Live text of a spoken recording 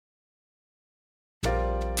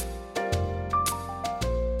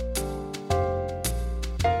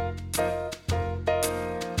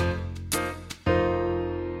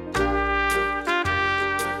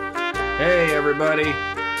everybody.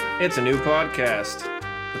 It's a new podcast.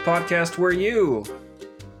 The podcast where you...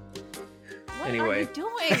 What Anyway. are you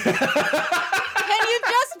doing? Can you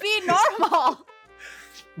just be normal?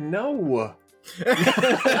 No.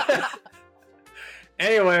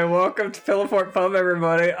 Anyway, welcome to Pillowfort Pub,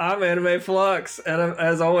 everybody. I'm Anime Flux, and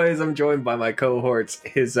as always, I'm joined by my cohorts,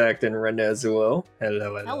 Hizak and Renezuel.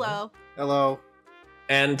 Hello. Hello. Hello.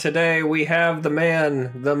 And today we have the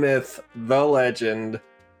man, the myth, the legend,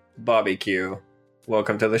 Bobby Q.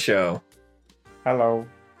 Welcome to the show. Hello.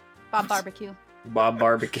 Bob Barbecue. Bob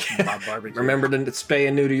Barbecue. Bob Barbecue. Remember to spay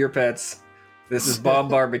and neuter your pets. This is Bob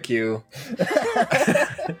Barbecue.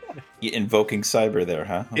 You invoking cyber there,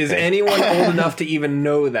 huh? Okay. Is anyone old enough to even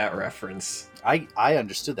know that reference? I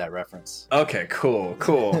understood that reference. Okay, cool.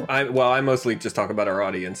 I mostly just talk about our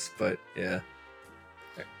audience, but yeah.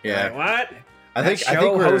 Yeah. Wait, what? I think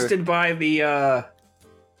we're we're hosted by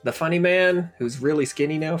the funny man who's really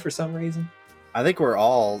skinny now for some reason. I think we're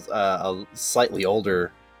all slightly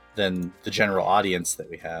older than the general audience that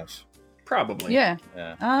we have. Probably. Yeah.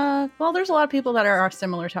 Yeah. Well, there's a lot of people that are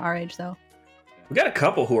similar to our age, though. We got a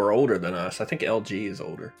couple who are older than us. I think LG is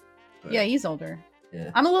older. But- Yeah, he's older.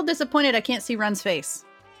 Yeah. I'm a little disappointed I can't see Run's face.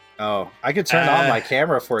 Oh, I could turn on my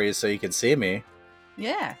camera for you so you can see me.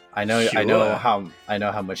 Yeah. I know Sure. how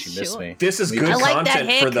much you miss Sure. me. This is Me good too. I like that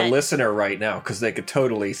content for the haircut. listener right now because they could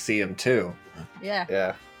totally see him too. Yeah.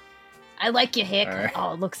 Yeah. I like your haircut. All right.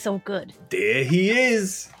 Oh, it looks so good. There he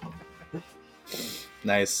is.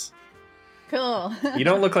 Nice. Cool. You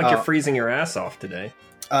don't look like you're Oh. freezing your ass off today.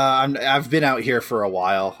 I've been out here for a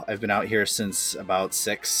while. I've been out here since about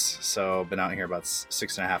 6, so I've been out here about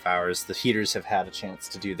 6.5 hours. The heaters have had a chance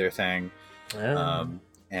to do their thing.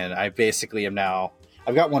 And I basically am now.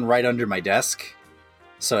 I've got one right under my desk,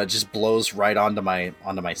 so it just blows right onto my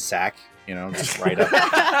sack. You know, just right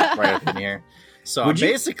up in here. So Would I'm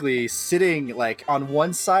you- basically sitting like on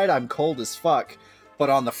one side. I'm cold as fuck, but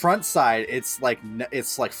on the front side, it's like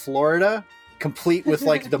Florida, complete with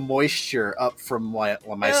like the moisture up from my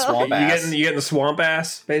Ew. swamp ass. You getting the swamp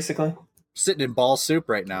ass, basically? Sitting in ball soup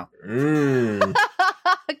right now. Mmm.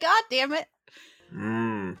 God damn it.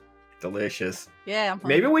 Mmm. Delicious. Yeah. I'm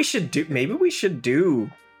Maybe hungry. we should do.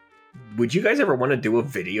 Would you guys ever want to do a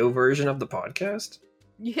video version of the podcast?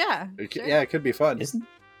 Yeah. Sure. Yeah, it could be fun. Isn't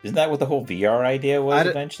that what the whole VR idea was I'd-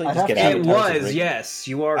 eventually? I'd Just have get to- It avatars of was, Rick- yes.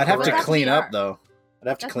 You are I'd have to correct. That's clean VR. up though. I'd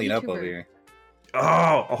have to That's clean up YouTuber. over here.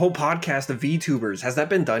 Oh, a whole podcast of VTubers. Has that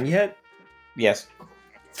been done yet? Yes,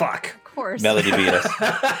 Fuck. Of course. Melody beat us.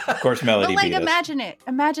 Of course, Melody But like, beat us. imagine it.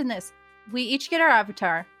 Imagine this. We each get our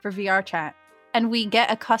avatar for VR chat, and we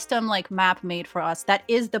get a custom like map made for us that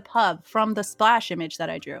is the pub from the splash image that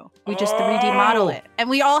I drew. We just 3D model Oh. it, and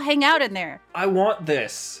we all hang out in there. I want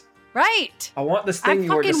this. Right. I want this I thing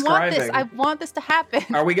you were fucking want describing. this. I want this to happen.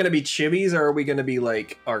 Are we going to be chibis or are we going to be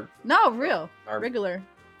like our No, real, Our- regular.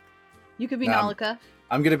 You could be No, Nalika.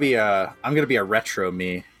 I'm gonna be a retro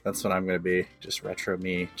me. That's what I'm gonna be. Just retro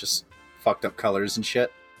me. Just fucked up colors and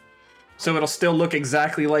shit. So it'll still look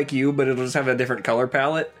exactly like you, but it'll just have a different color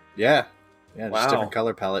palette? Yeah. Yeah, just Wow. different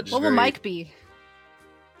color palette. Just What will very- Mike be?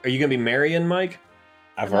 Are you going to be Marion, Mike?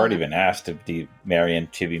 I've already been asked to be Marion.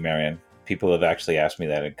 People have actually asked me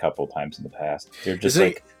that a couple times in the past. They're just Is it-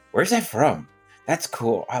 like, "Where's that from? That's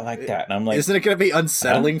cool. I like that." And I'm like, Isn't it gonna be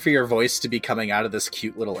unsettling for your voice to be coming out of this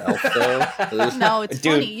cute little elf though? No, it's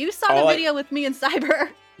Dude, funny. You saw the all I- video with me and Cyber.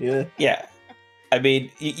 Yeah. Yeah. I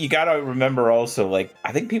mean, you got to remember also, like,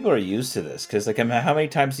 I think people are used to this because, like, I mean, how many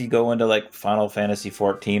times do you go into like Final Fantasy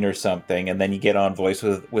 14 or something, and then you get on voice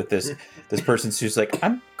with this person who's like,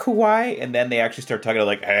 "I'm Kawaii," and then they actually start talking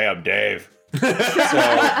like, "Hey, I'm Dave."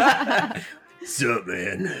 I Sup,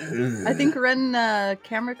 man? think Ren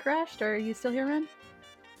camera crashed. Are you still here, Ren?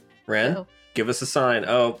 Ren, Oh. give us a sign.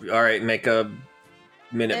 Oh, all right. Make a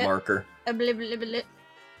minute Eh. marker. Blah, blah, blah.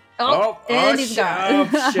 Oh, and oh, he's shit. gone.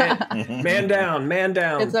 Oh, shit. Man down, man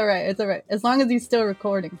down. It's all right. It's all right. As long as he's still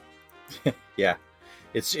recording.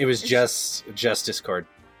 It was just Discord.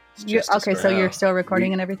 It's just Okay, so Discord. you're still recording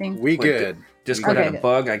We- and everything. We Wait, good. Discord Okay, had a good.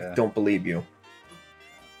 bug. I Yeah. don't believe you.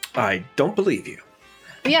 I don't believe you.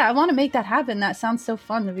 But yeah, I want to make that happen. That sounds so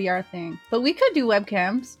fun, the VR thing. But we could do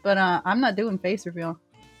webcams, but I'm not doing face reveal.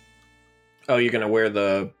 Oh, you're going to wear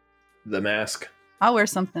the mask. I'll wear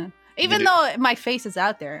something. Even do- though my face is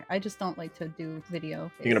out there, I just don't like to do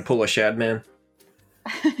video. You're going to pull a Shadman?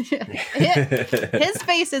 His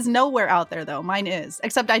face is nowhere out there, though. Mine is.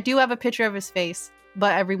 Except I do have a picture of his face,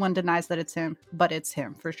 but everyone denies that it's him. But it's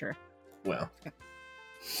him, for sure. Well.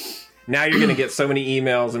 Now you're going to get so many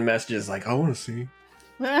emails and messages like, I want to see.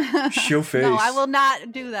 Show face. No, I will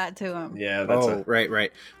not do that to him. Yeah, that's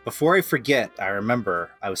right. Before I forget, I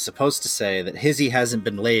remember I was supposed to say that Hizzy hasn't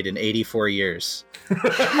been laid in 84 years.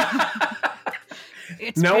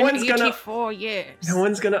 It's No been one's gonna- 84 years. No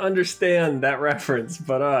one's gonna understand that reference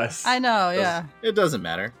but us. I know, yeah. It doesn't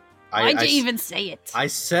matter. Why'd you even say it? I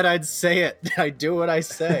said I'd say it. I do what I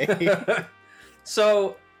say.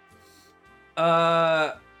 So,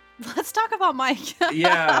 Let's talk about Mike.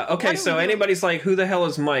 yeah, okay, What so are we doing? anybody's like, who the hell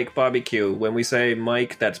is Mike Barbecue? When we say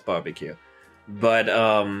Mike, that's Barbecue. But,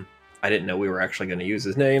 I didn't know we were actually going to use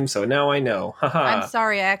his name, so now I know. Haha. I'm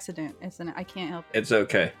sorry, accident. I can't help it. It's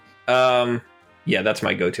okay. Yeah, that's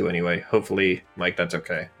my go-to anyway. Hopefully, Mike, that's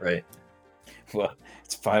okay, right? Well,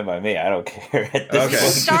 it's fine by me. I don't care. At this Okay.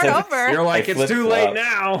 point, Start over. You're like, I it's too late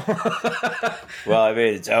flip-flop. now. Well, I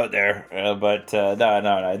mean, it's out there, but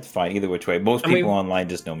no, it's fine either which way. Most I mean- people online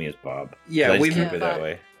just know me as Bob. Yeah, So I just we've- keep it that Bob.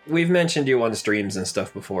 way. We've mentioned you on streams and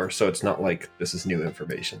stuff before, so it's not like this is new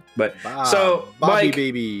information. But Bob, So, Bobby Mike-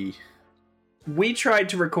 baby. we tried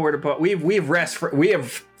to record we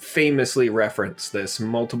have famously referenced this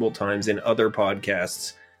multiple times in other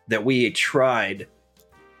podcasts that we tried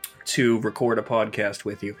to record a podcast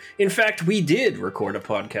with you. In fact, we did record a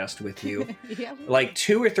podcast with you Yeah. like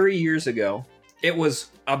 2 or 3 years ago. It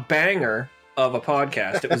was a banger of a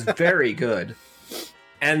podcast. It was very good.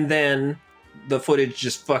 And then the footage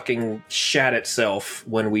just fucking shat itself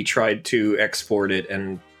when we tried to export it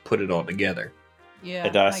and put it all together. Yeah.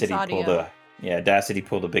 Audacity Mike's pulled audio. Audacity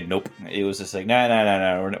pulled a big nope. It was just like, no,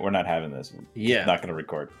 we're not having this. Yeah. Not going to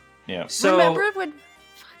record. Yeah. So Remember when...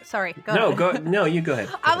 Sorry, go ahead. No, you go ahead.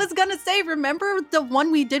 I was gonna say, remember the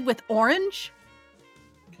one we did with Orange?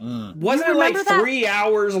 Wasn't You it like remember that? 3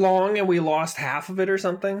 hours long and we lost half of it or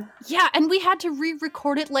something? Yeah, and we had to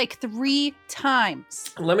re-record it like 3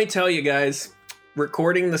 times. Let me tell you guys,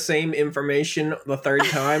 recording the same information the third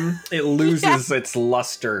time, it loses its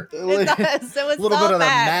luster. It does. It was A little so bit of the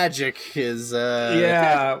bad. magic is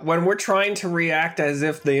Yeah, when we're trying to react as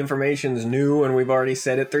if the information's new and we've already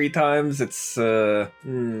said it 3 times, it's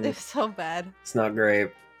It's so bad. it's not great.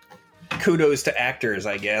 Kudos to actors,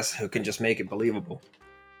 I guess, who can just make it believable.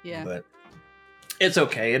 Yeah. But it's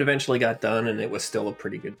okay. It eventually got done, and it was still a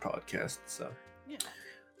pretty good podcast. So, Yeah.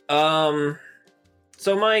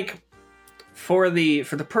 So Mike, for the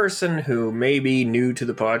person who may be new to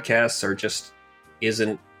the podcast or just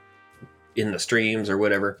isn't in the streams or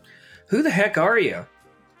whatever, who the heck are you?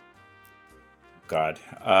 God.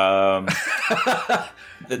 The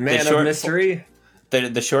Man short- of mystery.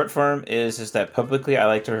 The short form is that publicly I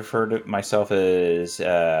like to refer to myself as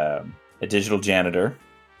a digital janitor,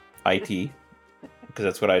 IT, because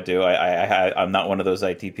that's what I do. I'm not one of those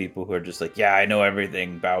IT people who are just like, yeah, I know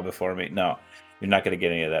everything, bow before me. No, you're not going to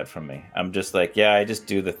get any of that from me. I'm just like, yeah, I just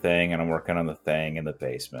do the thing, and I'm working on the thing in the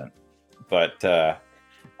basement. But the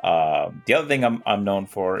other thing I'm known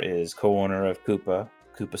for is co-owner of Koopa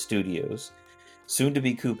Studios, soon to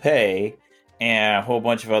be Coupe, and a whole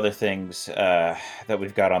bunch of other things that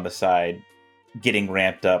we've got on the side getting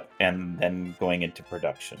ramped up and then going into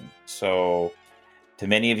production. So to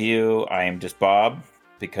many of you, I am just Bob,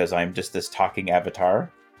 because I'm just this talking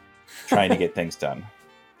avatar trying to get things done.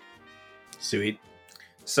 Sweet.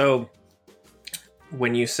 So,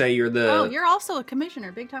 when you say you're the Oh, you're also a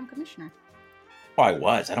commissioner, big time commissioner. Oh, I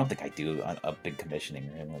was. I don't think I do a big commissioning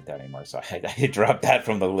or anything like that anymore. So I dropped that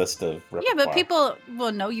from the list of Yeah, repertoire. but people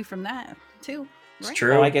will know you from that too. It's Right?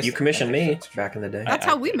 true. Well, I guess- You commissioned I guess me that's true. back in the day. That's I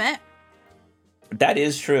how we did. met. That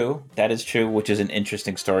is true. That is true, which is an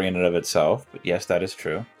interesting story in and of itself. But yes, that is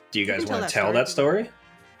true. Do you guys can tell want to that tell that story?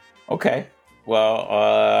 Okay.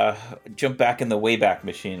 Well, jump back in the Wayback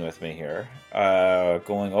Machine with me here.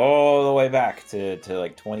 Going all the way back to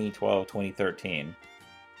like 2012, 2013.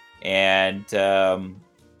 And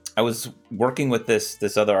I was working with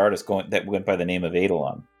this other artist that went by the name of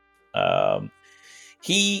Eidolon. I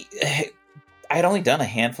had only done a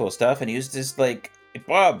handful of stuff, and he was just like, hey,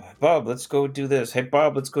 Bob, let's go do this. Hey,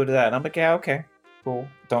 Bob, let's go do that. And I'm like, yeah, okay, cool.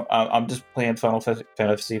 I'm just playing Final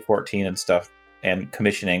Fantasy 14 and stuff, and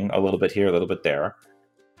commissioning a little bit here, a little bit there.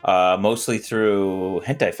 Mostly through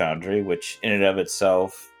Hentai Foundry, which in and of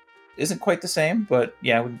itself isn't quite the same, but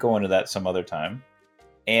yeah, we can go into that some other time.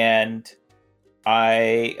 And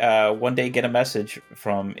I one day get a message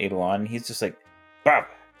from Eidolon, and he's just like, Bob,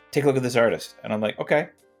 take a look at this artist. And I'm like, okay.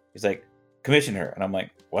 He's like, commission her. And I'm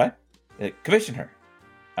like, what? He's like, commission her.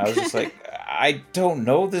 I was just like, I don't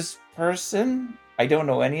know this person. I don't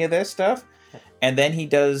know any of this stuff. And then he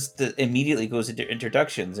immediately goes into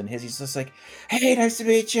introductions, and he's just like, hey, nice to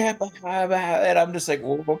meet you. And I'm just like,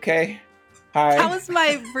 well, okay. Hi. That was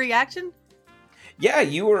my reaction. Yeah,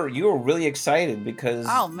 you were really excited because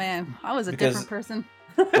Oh man, I was a different person.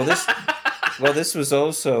 Well, this was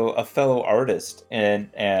also a fellow artist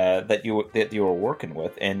and that you were working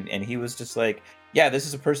with, and he was just like, yeah, this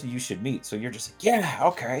is a person you should meet. So you're just like, yeah,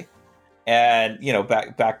 okay. And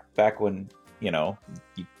back when you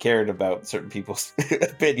cared about certain people's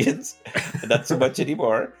opinions, not so much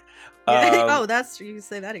anymore. That's you can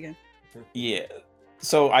say that again. Yeah.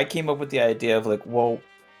 So I came up with the idea of like, well,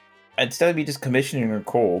 instead of me just commissioning her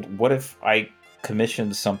cold, what if I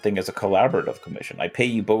commissioned something as a collaborative commission? I pay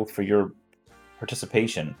you both for your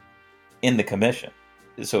participation in the commission,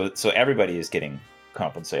 so everybody is getting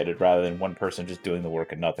compensated rather than one person just doing the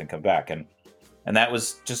work and nothing come back. And that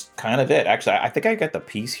was just kind of it. Actually, I think I got the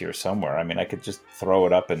piece here somewhere. I mean, I could just throw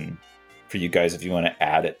it up and for you guys if you want to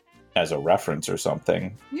add it as a reference or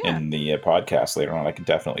something in the podcast later on. I can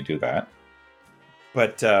definitely do that.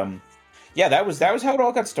 But yeah, that was how it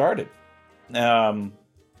all got started. And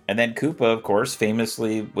then Koopa, of course,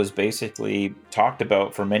 famously was basically talked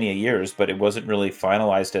about for many years, but it wasn't really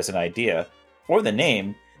finalized as an idea or the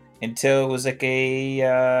name until it was like a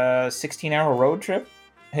 16-hour road trip.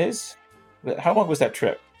 How long was that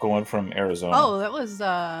trip going from Arizona? Oh, that was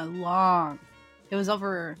long. It was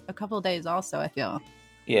over a couple of days also, I feel.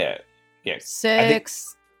 Yeah.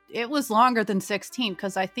 It was longer than 16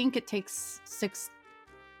 because I think it takes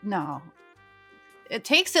it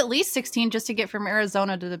takes at least 16 just to get from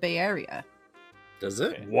Arizona to the Bay Area. Does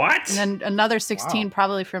it? What? And then another 16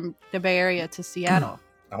 probably from the Bay Area to Seattle.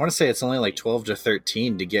 I want to say it's only like 12 to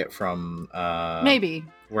 13 to get from maybe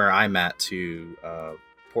where I'm at to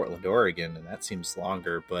Portland, Oregon, and that seems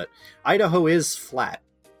longer, but Idaho is flat.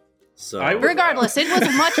 So regardless, it was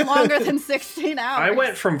much longer than 16 hours. I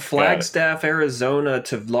went from Flagstaff, Arizona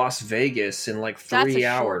to Las Vegas in like 3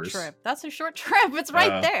 hours. That's a short trip. It's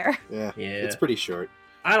right there. Yeah, it's pretty short.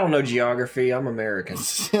 I don't know geography. I'm American.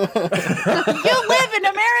 You live in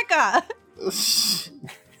America.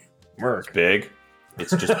 Merc. It's big.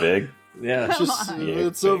 It's just big. Yeah,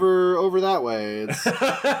 it's over that way.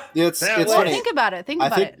 It's funny. Think about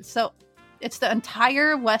it. So it's the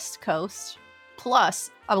entire West Coast plus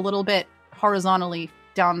a little bit horizontally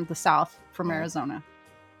down the south from Arizona.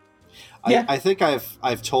 I think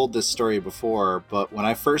I've told this story before, but when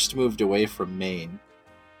I first moved away from Maine,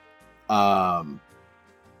 and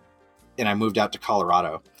I moved out to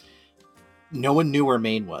Colorado, no one knew where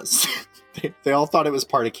Maine was. They all thought it was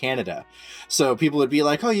part of Canada. So people would be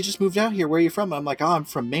like, oh, you just moved out here. Where are you from? I'm like, oh, I'm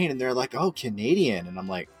from Maine. And they're like, oh, Canadian. And I'm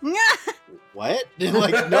like, what? And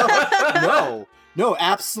like, no,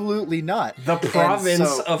 absolutely not. The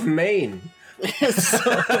province of Maine.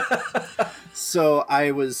 So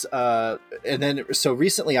I was, and then, so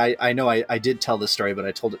recently I know I did tell this story, but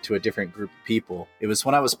I told it to a different group of people. It was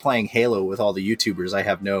when I was playing Halo with all the YouTubers I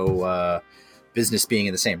have no business being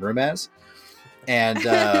in the same room as. And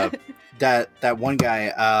that one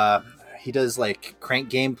guy, he does like crank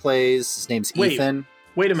gameplays. His name's Ethan.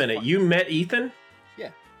 Wait a minute. You met Ethan? Yeah.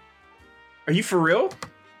 Are you for real?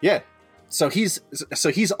 Yeah. So he's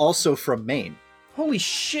also from Maine. Holy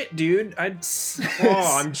shit, dude! I'm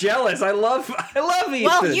jealous. I love Ethan.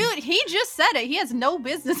 Well, he just said it. He has no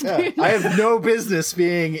business. Yeah, I have no business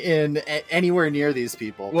being in anywhere near these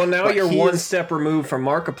people. Well, now you're one step removed from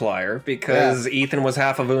Markiplier because Ethan was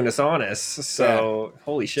half of Unis Honest. So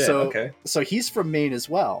holy shit. Okay. So he's from Maine as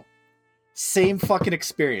well. Same fucking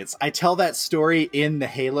experience. I tell that story in the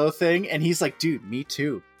Halo thing, and he's like, "Dude, me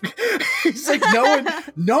too." He's like,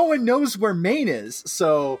 no one knows where Maine is.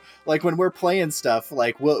 So like when we're playing stuff,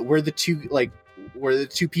 like we're the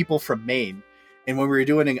two people from Maine, and when we were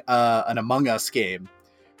doing an Among Us game,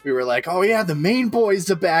 we were like, oh yeah, the Maine boys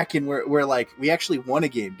are back, and we're like, we actually won a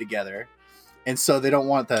game together, and so they don't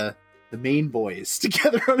want the Maine boys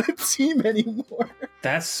together on a team anymore.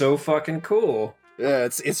 That's so fucking cool. Yeah,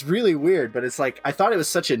 it's really weird, but it's like I thought it was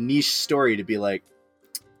such a niche story to be like,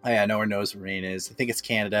 oh yeah, no one knows where Maine is. I think it's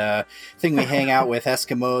Canada. I think we hang out with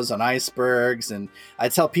Eskimos on icebergs, and I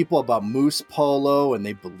tell people about moose polo, and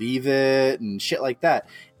they believe it and shit like that.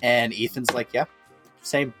 And Ethan's like, yeah,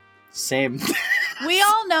 same. We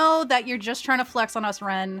all know that you're just trying to flex on us,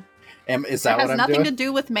 Ren. Is that what I'm doing? It has nothing to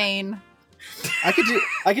do with Maine. I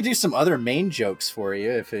could do some other Maine jokes for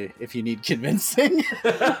you if you need convincing.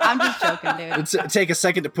 I'm just joking, dude. It'd take a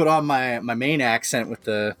second to put on my Maine accent with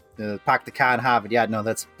the Pak the Con Harvard. Yeah, no,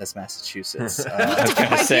 that's Massachusetts. I was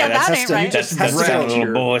gonna say that's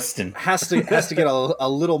right. Boston. Has to get a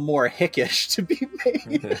little more hickish to be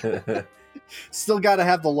Maine. Still got to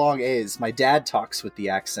have the long A's. My dad talks with the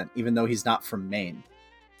accent, even though he's not from Maine.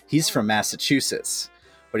 He's from Massachusetts.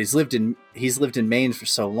 But he's lived in Maine for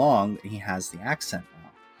so long, he has the accent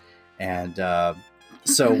now. And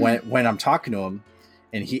So when I'm talking to him,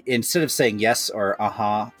 and he, instead of saying yes or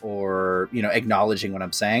or acknowledging what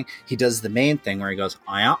I'm saying, he does the main thing where he goes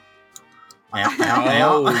yeah.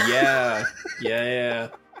 Oh yeah.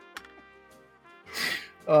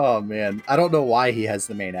 Oh man, I don't know why he has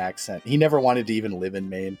the Maine accent. He never wanted to even live in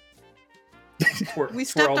Maine. We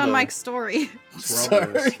stepped on Mike's story.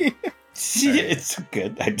 Sorry. It's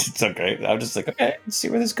good. It's okay. I'm just like, okay, let's see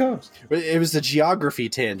where this goes. It was a geography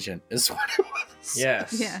tangent, is what it was.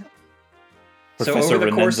 Yes. Yeah. So Professor over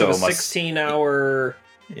the course of a Renenzo 16-hour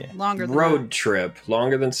Longer than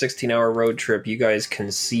longer than 16-hour road trip, you guys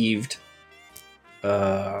conceived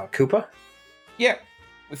Koopa? Yeah,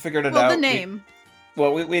 we figured it well, out. the name.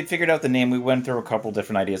 We had figured out the name. We went through a couple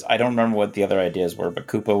different ideas. I don't remember what the other ideas were, but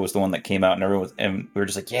Koopa was the one that came out, and we were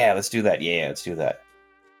just like, yeah, let's do that. Yeah, let's do that.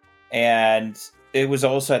 And it was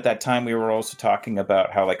also at that time we were also talking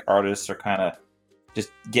about how like artists are kind of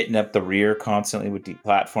just getting up the rear constantly with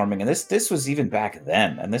deplatforming, and this was even back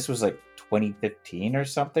then, and this was like 2015 or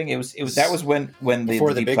something. It was that was when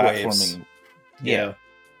the big waves. Yeah.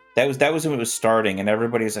 That was when it was starting, and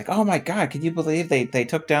everybody was like, "Oh my god, can you believe they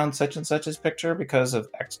took down such and such's picture because of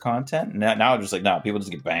X content?" And now I'm just like, "No, people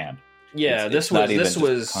just get banned." Yeah, this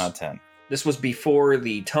was content. This was before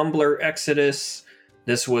the Tumblr exodus.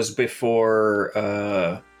 This was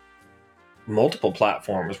before multiple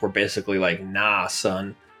platforms were basically like, "Nah,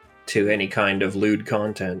 son," to any kind of lewd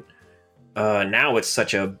content. Now it's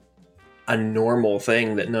such a normal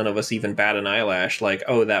thing that none of us even bat an eyelash. Like,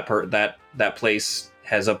 oh, that place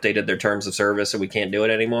has updated their terms of service, so we can't do it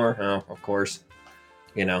anymore. Oh, of course,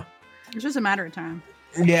 It's just a matter of time.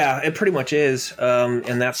 Yeah, it pretty much is,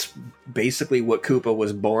 and that's basically what Koopa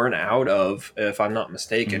was born out of, if I'm not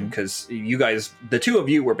mistaken. Because you guys, the two of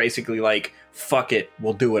you, were basically like, "Fuck it,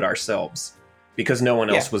 we'll do it ourselves," because no one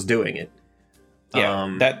else was doing it.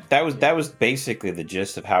 Yeah, that was basically the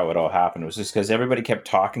gist of how it all happened. It was just because everybody kept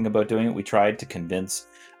talking about doing it. We tried to convince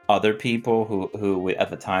other people who at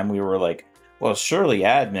the time we were like, well, surely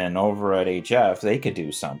admin over at HF, they could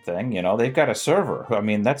do something. They've got a server. I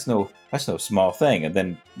mean, that's no small thing. And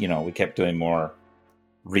then, we kept doing more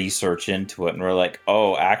research into it, and we're like,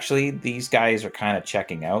 oh, actually, these guys are kind of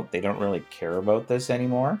checking out. They don't really care about this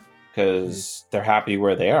anymore because they're happy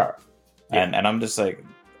where they are. Yeah. And I'm just like,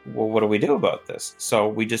 well, what do we do about this? So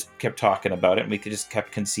we just kept talking about it, and we just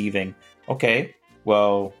kept conceiving, okay,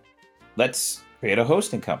 well, let's create a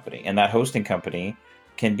hosting company. And that hosting company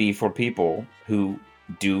can be for people who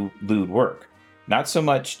do lewd work, not so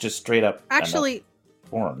much just straight up. Actually,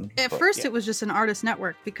 porn. At first, it was just an artist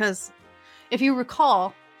network, because if you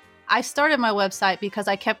recall, I started my website because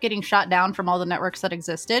I kept getting shot down from all the networks that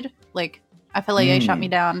existed. Like FLAA shot me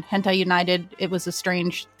down, Hentai United. It was a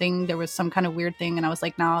strange thing. There was some kind of weird thing, and I was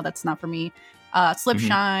like, no, that's not for me.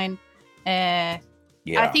 Slipshine. I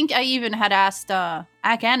think I even had asked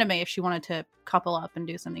Ac Anime if she wanted to couple up and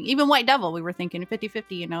do something. Even White Devil, we were thinking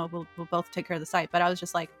 50-50, we'll both take care of the site. But I was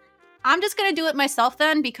just like, I'm just going to do it myself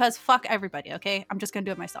then, because fuck everybody, okay? I'm just going to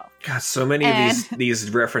do it myself. God, so many of these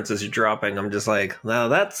references you're dropping, I'm just like, now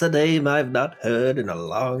that's a name I've not heard in a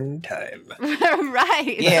long time.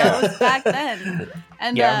 Right. Yeah. That was back then.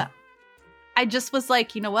 And I just was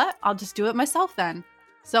like, you know what? I'll just do it myself then.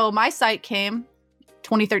 So my site came,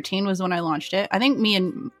 2013 was when I launched it. I think me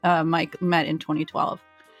and Mike met in 2012.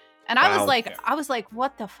 And I was like,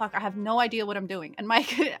 what the fuck? I have no idea what I'm doing. And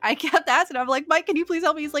Mike, I kept asking, I'm like, Mike, can you please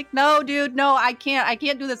help me? He's like, no, dude, no, I can't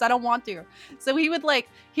do this. I don't want to. So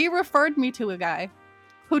he referred me to a guy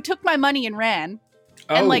who took my money and ran.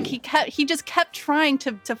 And he just kept trying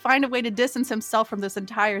to find a way to distance himself from this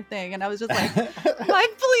entire thing. And I was just like,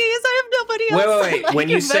 Mike, please, I have nobody else. Wait. Like,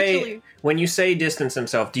 when you say distance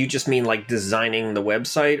himself, do you just mean like designing the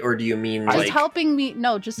website, or do you mean just like helping me?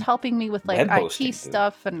 No, just helping me with like IT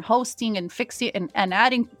stuff and hosting and fixing and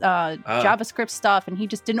adding JavaScript stuff. And he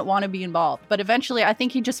just didn't want to be involved. But eventually, I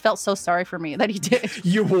think he just felt so sorry for me that he did.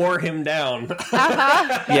 You wore him down.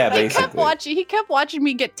 Yeah, basically. He kept watching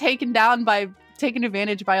me get taken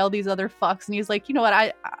advantage by all these other fucks, and he's like, you know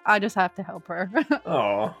what, I just have to help her.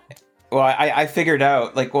 Oh. Well, I figured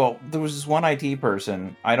out, there was this one IT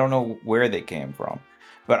person, I don't know where they came from,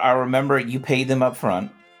 but I remember you paid them up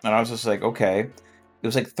front, and I was just like, okay. It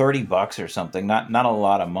was like $30 or something, not a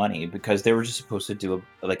lot of money, because they were just supposed to do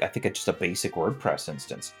just a basic WordPress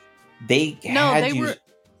instance. They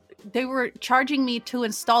were charging me to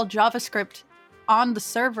install JavaScript on the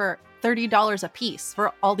server $30 a piece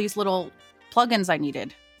for all these little plugins I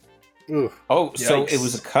needed. Ooh. Oh, so it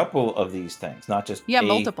was a couple of these things, not just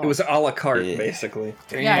multiple. It was a la carte, basically.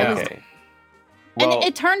 Yeah, okay. And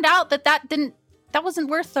it turned out that wasn't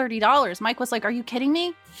worth $30. Mike was like, "Are you kidding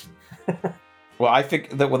me?" Well, I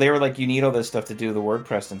think that they were like, you need all this stuff to do the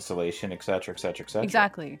WordPress installation, et cetera, et cetera, et cetera.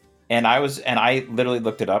 Exactly. And I literally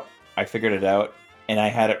looked it up. I figured it out, and I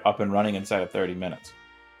had it up and running inside of 30 minutes.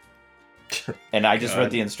 And I just read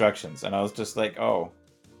the instructions, and I was just like, oh.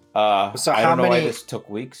 So I don't know why this took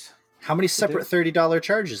weeks. How many separate $30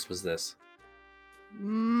 charges was this?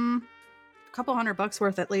 A couple $100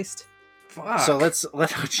 worth at least. Fuck. So let's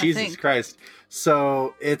Jesus Christ.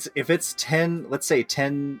 So if it's 10, let's say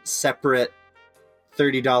 10 separate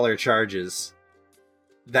 $30 charges.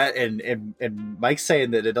 That and Mike's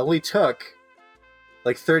saying that it only took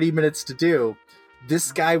like 30 minutes to do.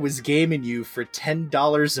 This guy was gaming you for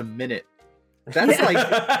 $10 a minute.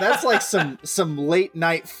 That's like some late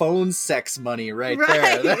night phone sex money right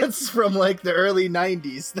there. That's from like the early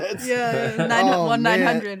 90s. That's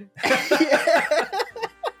 900.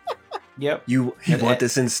 Yep. You want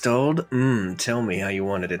this installed? Tell me how you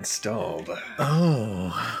want it installed.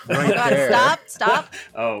 Oh, right there. Stop.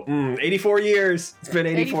 84 years. It's been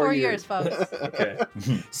 84 years, folks. Okay.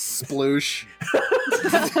 Sploosh.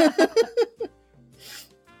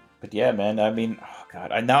 But yeah, man, I mean, oh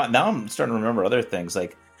God, now I'm starting to remember other things.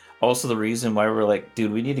 Like, also the reason why we're like,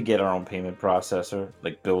 dude, we need to get our own payment processor,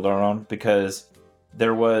 like build our own, because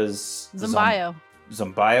there was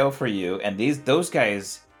Zombayo for you, and those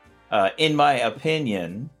guys, in my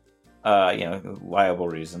opinion, liable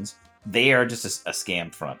reasons, they are just a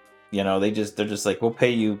scam front. You know, they're just like, we'll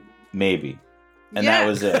pay you maybe, and that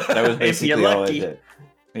was it. That was basically all I did.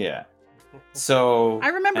 Yeah. So I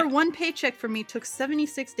remember one paycheck for me took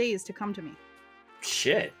 76 days to come to me.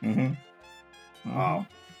 Shit. Mm-hmm. Wow.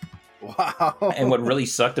 And what really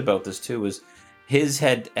sucked about this too was his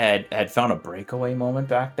had found a breakaway moment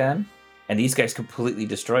back then, and these guys completely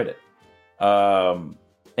destroyed it. And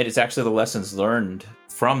it's actually the lessons learned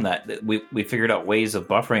from that we figured out ways of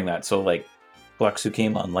buffering that. So like Flux, who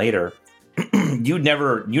came on later, you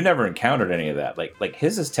never encountered any of that. Like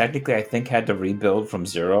his is technically, I think, had to rebuild from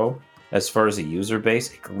zero as far as a user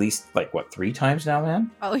base at least 3 times now,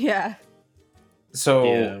 man. Oh yeah.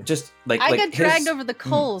 So just like I got dragged over the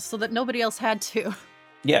coals so that nobody else had to.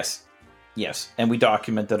 Yes, and we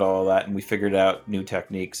documented all of that, and we figured out new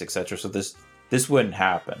techniques, etc. So this wouldn't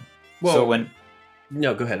happen. Well, so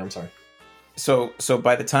no, go ahead. I'm sorry. So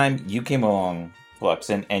by the time you came along, Flux,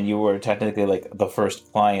 and you were technically like the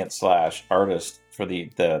first client / artist for the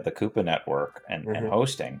Koopa network and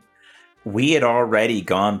hosting, we had already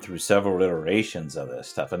gone through several iterations of this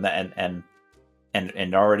stuff, and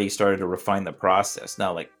already started to refine the process.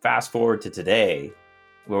 Now, like, fast forward to today,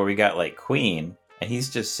 where we got like Queen, and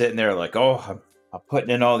he's just sitting there like, oh, I'm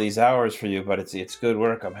putting in all these hours for you, but it's good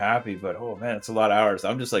work. I'm happy, but oh man, it's a lot of hours.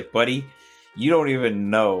 I'm just like, buddy, you don't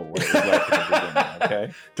even know what it was like at the beginning,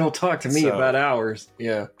 okay? Don't talk to me about hours.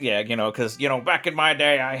 Yeah, because back in my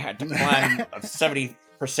day, I had to climb a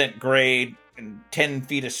 70% grade and 10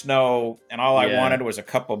 feet of snow, and all I wanted was a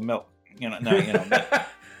cup of milk. But,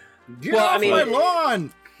 get off my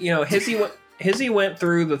lawn! Hizzy went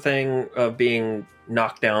through the thing of being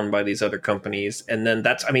knocked down by these other companies, and then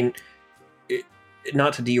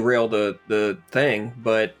not to derail the thing,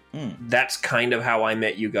 but that's kind of how I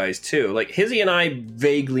met you guys too. Like, Hizzy and I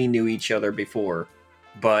vaguely knew each other before,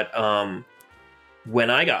 but when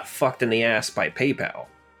I got fucked in the ass by PayPal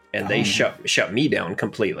and they shut me down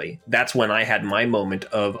completely, that's when I had my moment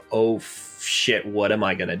of, oh shit, what am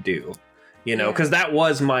I gonna do? Because that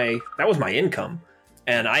was my income,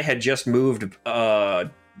 and I had just moved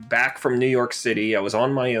back from New York City. I was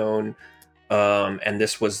on my own. And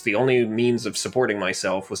this was the only means of supporting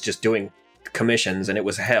myself, was just doing commissions, and it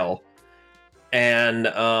was hell. And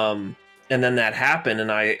then that happened,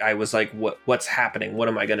 and I was like, what's happening? What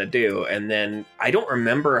am I gonna do? And then I don't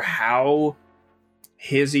remember how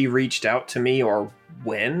Hizzy reached out to me or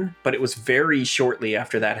when, but it was very shortly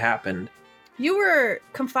after that happened. You were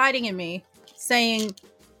confiding in me, saying,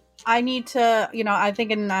 I need to, I'm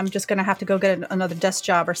thinking I'm just going to have to go get another desk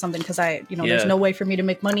job or something, because there's no way for me to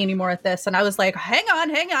make money anymore at this. And I was like, hang on.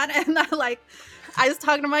 And I was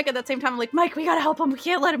talking to Mike at that same time. I'm like, Mike, we got to help him. We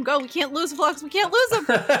can't let him go. We can't lose Flux. We can't lose him.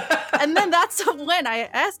 And then that's when I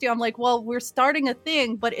asked you, I'm like, well, we're starting a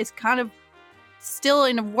thing, but it's kind of still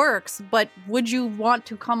in the works. But would you want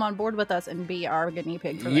to come on board with us and be our guinea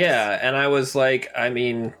pig for this? Yeah. And I was like, I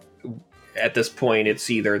mean, at this point, it's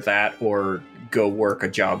either that or go work a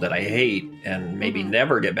job that I hate and maybe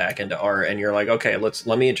never get back into art. And you're like, okay,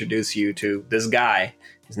 let me introduce you to this guy.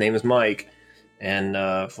 His name is Mike, and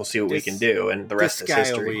we'll see what we can do. And the rest is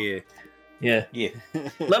history. Yeah.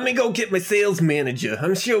 Let me go get my sales manager.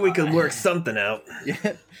 I'm sure we could work something out.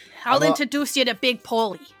 I'll introduce you to Big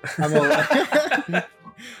Paulie.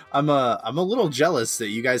 I'm a little jealous that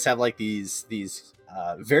you guys have like these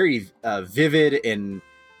very vivid and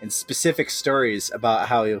specific stories about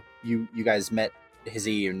how you guys met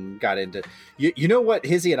Hizzy and got into. You know what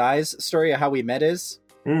Hizzy and I's story of how we met is?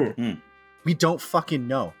 We don't fucking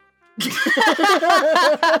know. No,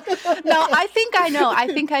 I think I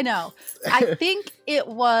know. I think it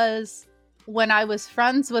was when I was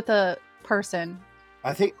friends with a person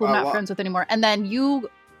I think who I'm not friends with anymore, and then you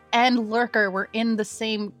and Lurker were in the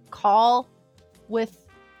same call with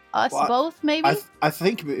us both. Maybe I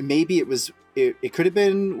think maybe it was. It could have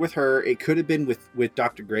been with her. It could have been with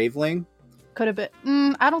Dr. Graveling. Could have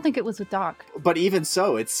been. I don't think it was with Doc. But even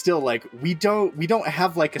so, it's still like we don't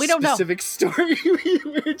have like a specific story.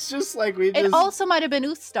 It's just like It also might have been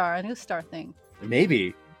an Ustar thing.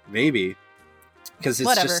 Maybe because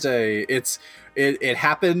it's just it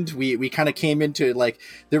happened. We kind of came into like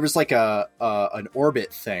there was like an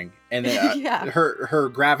orbit thing, and then her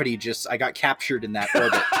gravity I got captured in that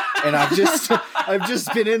orbit, and I've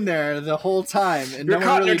just been in there the whole time, and you're no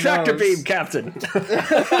caught one really in a tractor knows. beam, Captain.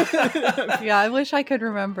 Yeah, I wish I could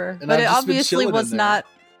remember, And but I've it just been obviously chilling was in there. not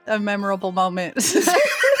a memorable moment.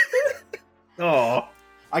 Oh,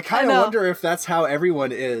 I kind of wonder if that's how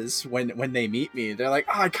everyone is when they meet me. They're like,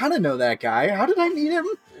 oh, I kind of know that guy. How did I meet him?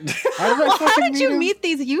 How did you meet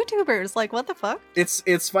these YouTubers? Like, what the fuck?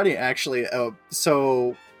 It's funny actually.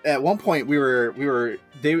 So at one point they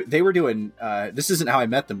were doing this isn't how I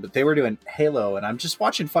met them, but they were doing Halo, and I'm just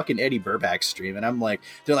watching fucking Eddie Burback stream, and I'm like,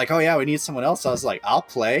 they're like, oh yeah, we need someone else. I was like, I'll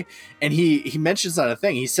play, and he mentions on a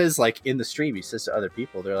thing. He says like in the stream, he says to other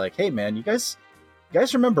people, they're like, hey man, you guys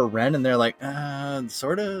remember Ren? And they're like,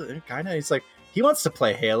 sort of, kind of. He's like, he wants to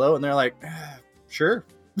play Halo, and they're like, sure,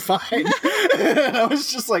 fine. And I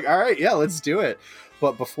was just like, all right, yeah, let's do it.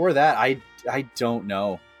 But before that, I don't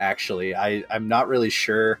know, actually. I'm not really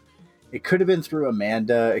sure. It could have been through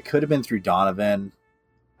Amanda. It could have been through Donovan.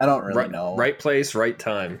 I don't really know. Right place, right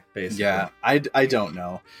time, basically. Yeah, I don't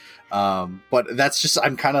know. But that's just,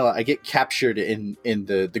 I get captured in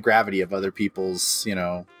the gravity of other people's,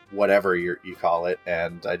 whatever you call it.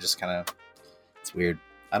 And I just it's weird.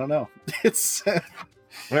 I don't know. It's all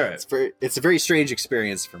right. It's a very strange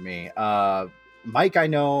experience for me. Mike, I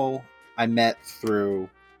know I met through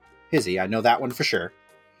Hizzy. I know that one for sure.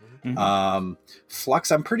 Mm-hmm.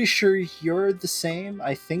 Flux, I'm pretty sure you're the same.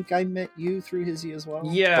 I think I met you through Hizzy as well.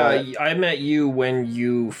 Yeah, I met you when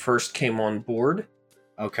you first came on board.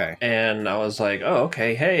 Okay. And I was like, oh,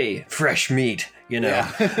 okay, hey, fresh meat,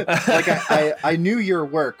 Yeah. Like I knew your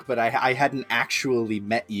work, but I hadn't actually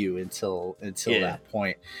met you until that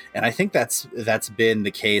point. And I think that's been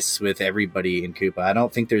the case with everybody in Koopa. I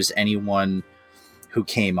don't think there's anyone who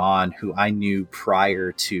came on who I knew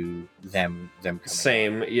prior to them coming.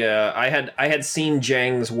 Same, yeah. I had seen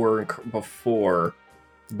Jang's work before,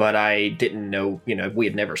 but I didn't know, we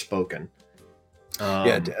had never spoken.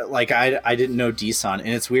 Like I didn't know Deeson, and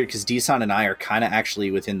it's weird because Deeson and I are kind of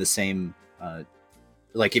actually within the same.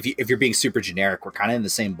 Like if you're being super generic, we're kind of in the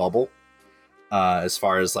same bubble. As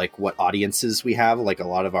far as like what audiences we have, like a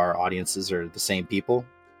lot of our audiences are the same people.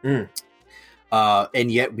 And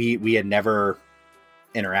yet we had never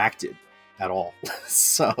interacted at all.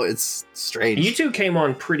 So it's strange. You two came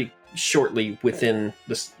on pretty shortly within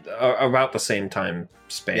this about the same time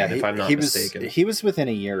span, if I'm not mistaken. He was within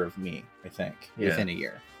a year of me, I think. Within a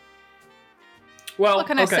year. Well, what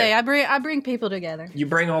can I say? I bring people together. You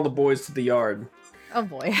bring all the boys to the yard. Oh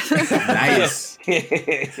boy. Nice.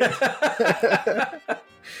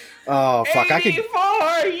 Oh fuck!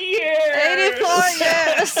 84 years. 84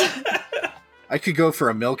 years. I could go for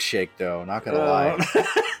a milkshake though. Not gonna lie.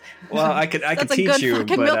 Well, I could teach you,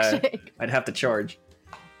 but I'd have to charge.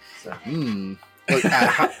 So. Look,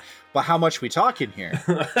 but how much we talking here?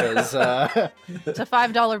 It's a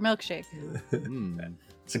 $5 milkshake.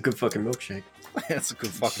 It's a good fucking milkshake. That's a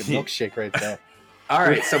good fucking milkshake right there. All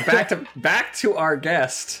right, so back to our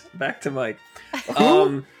guest, back to Mike.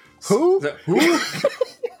 Who?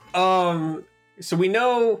 So we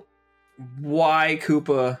know why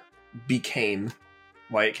Koopa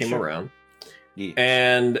why it came around. Yeah.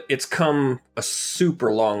 And it's come a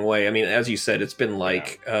super long way. I mean, as you said, it's been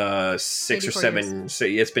like 6 or 7. So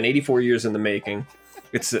it's been 84 years in the making.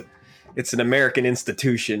 It's an American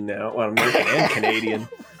institution now. Well, American and Canadian.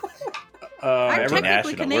 I'm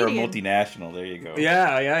technically Canadian. We're a multinational. There you go.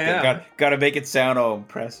 Yeah. Got to make it sound all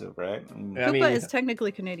impressive, right? Koopa is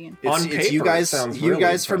technically Canadian. It's you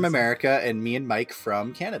guys from America, and me and Mike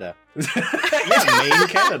from Canada. Maine,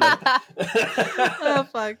 Canada. Oh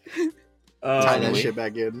fuck. Tie that shit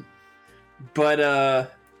back in. But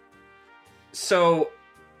so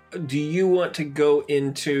do you want to go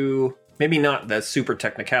into maybe not the super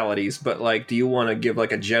technicalities, but like, do you want to give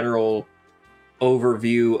like a general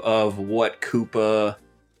overview of what Coupa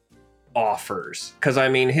offers? Because I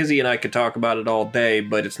mean, Hizzy and I could talk about it all day,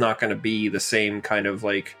 but it's not going to be the same kind of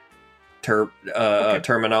like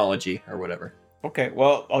terminology or whatever. Okay,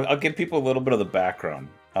 well, I'll give people a little bit of the background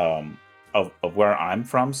of where I'm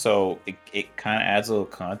from, so it kind of adds a little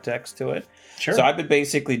context to it. Sure. So I've been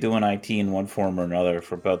basically doing IT in one form or another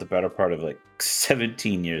for about the better part of like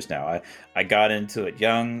 17 years now. I got into it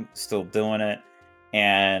young, still doing it,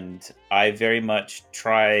 and I very much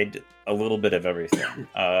tried a little bit of everything.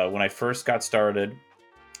 When I first got started,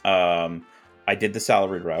 I did the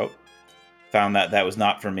salary route. Found that was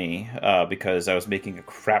not for me because I was making a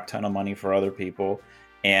crap ton of money for other people,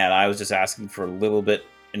 and I was just asking for a little bit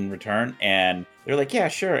in return, and they're like, yeah,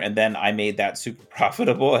 sure. And then I made that super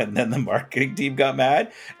profitable, and then the marketing team got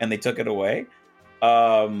mad and they took it away. So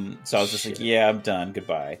I was just like, yeah, I'm done,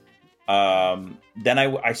 goodbye. Then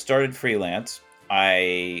I started freelance.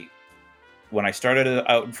 When I started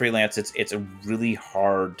out in freelance, it's a really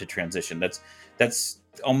hard to transition. That's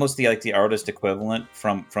almost the artist equivalent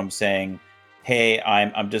from saying, hey,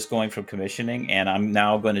 I'm just going from commissioning and I'm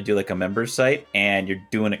now going to do like a member site, and you're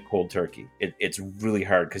doing it cold turkey. It's really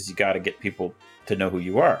hard because you got to get people to know who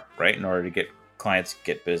you are, right? In order to get clients,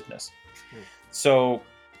 get business. So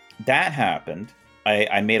that happened.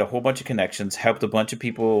 I made a whole bunch of connections, helped a bunch of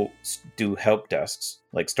people do help desks,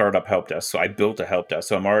 like startup help desks. So I built a help desk.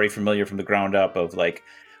 So I'm already familiar from the ground up of like,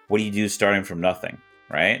 what do you do starting from nothing,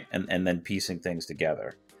 right? And then piecing things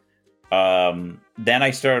together. Then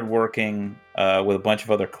I started working with a bunch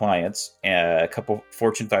of other clients, a couple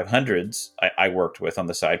Fortune 500s I worked with on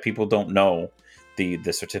the side. People don't know the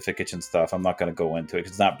certificates and stuff. I'm not going to go into it.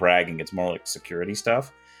 It's not bragging. It's more like security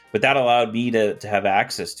stuff. But that allowed me to have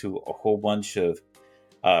access to a whole bunch of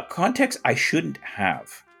context I shouldn't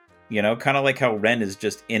have. You know, kind of like how Ren is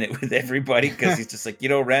just in it with everybody because he's just like, you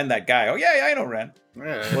know, Ren, that guy. Oh, yeah, I know Ren.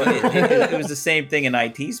 Well, it was the same thing in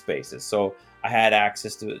IT spaces. So I had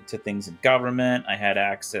access to things in government. I had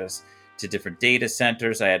access to different data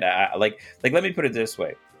centers. I had like let me put it this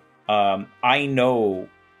way. I know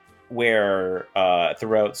where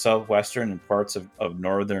throughout Southwestern and parts of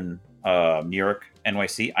Northern New York,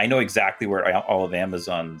 NYC, I know exactly where all of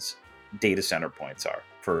Amazon's data center points are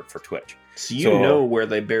for Twitch. So you know where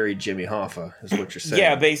they buried Jimmy Hoffa, is what you're saying.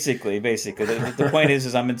 Yeah, basically. The point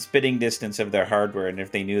is I'm in spitting distance of their hardware, and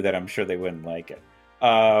if they knew that, I'm sure they wouldn't like it.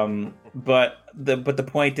 But the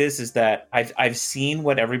point is that I've seen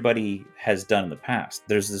what everybody has done in the past.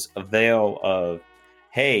 There's this veil of,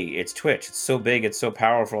 hey, it's Twitch, it's so big, it's so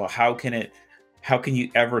powerful. How can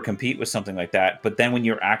you ever compete with something like that? But then when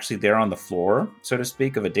you're actually there on the floor, so to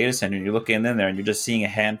speak, of a data center, and you're looking in there and you're just seeing a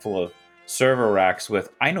handful of server racks with,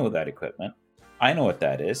 I know that equipment, I know what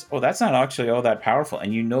that is. Oh, that's not actually all that powerful.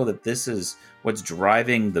 And you know that this is what's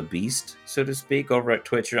driving the beast, so to speak, over at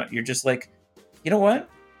Twitch. You're just like, you know what?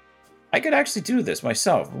 I could actually do this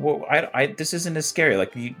myself. Well, this isn't as scary.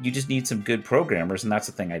 Like you just need some good programmers, and that's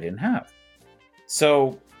the thing I didn't have.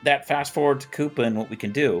 So that fast forward to Coupa and what we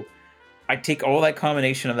can do. I take all that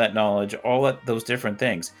combination of that knowledge, those different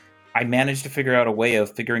things. I managed to figure out a way of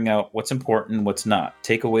figuring out what's important and what's not.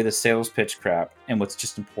 Take away the sales pitch crap and what's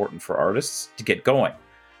just important for artists to get going.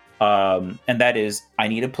 And that is, I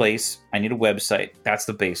need a place, I need a website. That's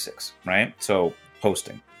the basics, right? So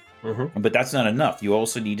hosting. Mm-hmm. But that's not enough. You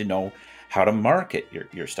also need to know how to market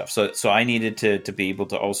your stuff. So I needed to be able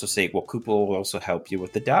to also say, well, Coupa will also help you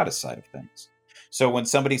with the data side of things. So when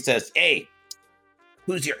somebody says, hey,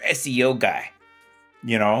 who's your SEO guy?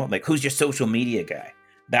 You know, like who's your social media guy?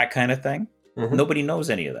 That kind of thing. Mm-hmm. Nobody knows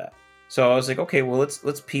any of that. So I was like, okay, well,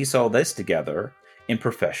 let's piece all this together in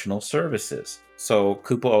professional services. So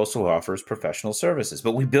Coupa also offers professional services,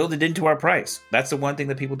 but we build it into our price. That's the one thing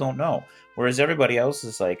that people don't know. Whereas everybody else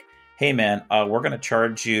is like, hey, man, we're going to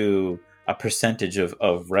charge you a percentage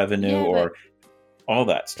of revenue or all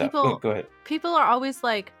that stuff. Go ahead. People are always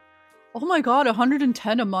like, oh my God,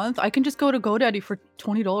 110 a month. I can just go to GoDaddy for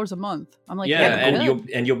 $20 a month. I'm like,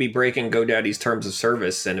 and you'll be breaking GoDaddy's terms of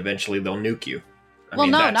service, and eventually they'll nuke you.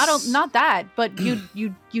 Not that, but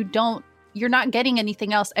you're not getting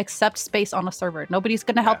anything else except space on a server. Nobody's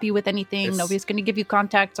going to help you with anything. Nobody's going to give you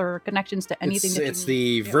contacts or connections to anything. It's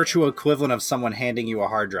the virtual equivalent of someone handing you a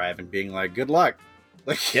hard drive and being like, good luck.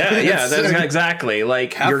 Like, that's exactly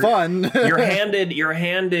like have fun. you're handed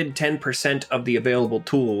 10% of the available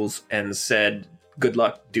tools and said, good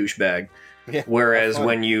luck, douchebag. Yeah, whereas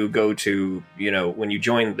when you go to, when you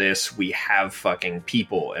join this, we have fucking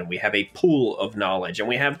people and we have a pool of knowledge and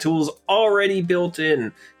we have tools already built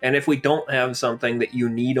in. And if we don't have something that you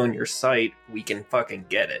need on your site, we can fucking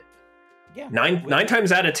get it. Yeah. Nine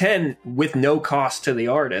times out of 10 with no cost to the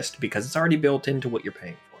artist because it's already built into what you're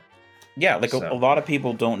paying for. Yeah, like a lot of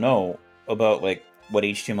people don't know about like what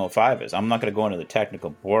HTML5 is. I'm not going to go into the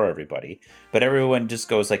technical bore everybody, but everyone just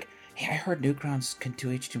goes like, "Hey, I heard Newgrounds can do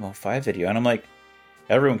HTML5 video," and I'm like,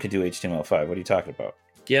 "Everyone can do HTML5. What are you talking about?"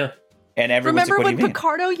 Yeah. And everyone's remember like, when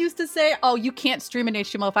Picardo used to say, "Oh, you can't stream in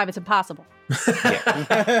HTML5; it's impossible."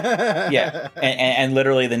 Yeah. And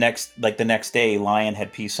literally the next day, Lion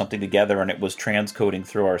had pieced something together, and it was transcoding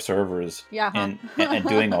through our servers, and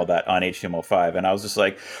doing all that on HTML5. And I was just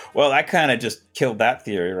like, well, that kind of just killed that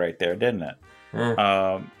theory right there, didn't it?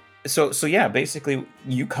 So yeah, basically,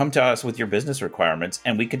 you come to us with your business requirements,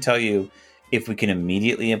 and we can tell you if we can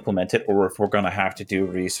immediately implement it, or if we're going to have to do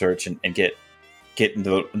research and get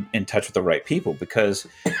in touch with the right people, because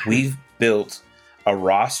we've built a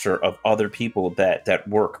roster of other people that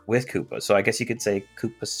work with Coupa. So I guess you could say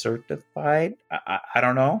Coupa certified. I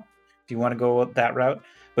don't know if you want to go that route,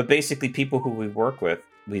 but basically people who we work with,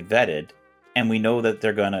 we vetted, and we know that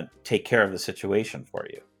they're going to take care of the situation for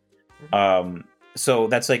you. So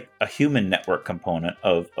that's like a human network component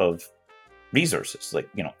of resources, like,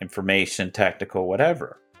 information, technical,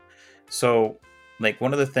 whatever. So like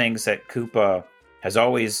one of the things that Coupa has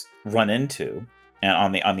always run into, and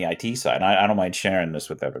on the IT side, I don't mind sharing this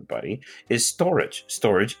with everybody, is storage.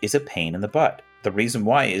 Storage is a pain in the butt. The reason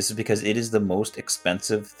why is because it is the most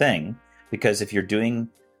expensive thing, because if you're doing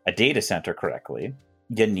a data center correctly,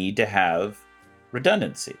 you need to have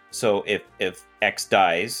redundancy. So if X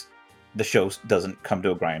dies, the show doesn't come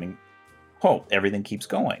to a grinding halt. Everything keeps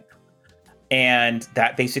going. And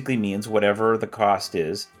that basically means whatever the cost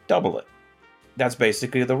is, double it. That's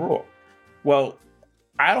basically the rule. Well,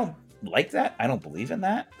 I don't like that. I don't believe in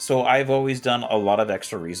that. So I've always done a lot of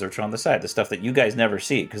extra research on the side, the stuff that you guys never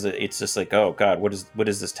see, because it's just like, oh God, what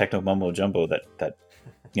is this techno mumbo jumbo that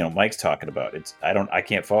Mike's talking about? I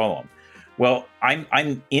can't follow him. Well, I'm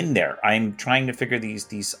in there. I'm trying to figure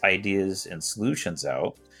these ideas and solutions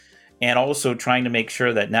out, and also trying to make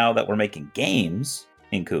sure that now that we're making games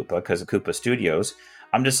in Coupa, because of Coupa Studios,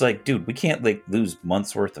 I'm just like, dude, we can't like lose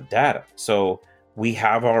months worth of data. So we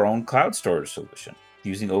have our own cloud storage solution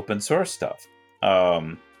using open source stuff.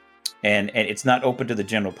 And it's not open to the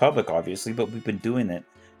general public, obviously, but we've been doing it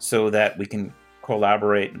so that we can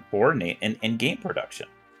collaborate and coordinate in game production.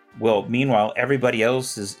 Well, meanwhile, everybody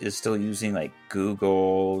else is still using like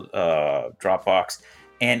Google, Dropbox,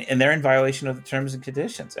 and they're in violation of the terms and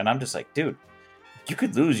conditions. And I'm just like, dude, you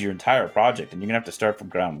could lose your entire project, and you're gonna have to start from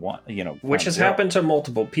ground one. Which has happened to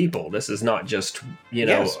multiple people. This is not just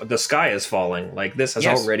Yes. The sky is falling. Like this has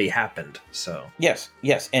already happened. So yes,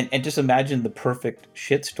 and just imagine the perfect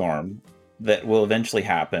shitstorm that will eventually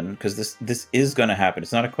happen, because this is going to happen.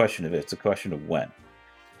 It's not a question of if, it's a question of when.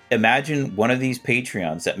 Imagine one of these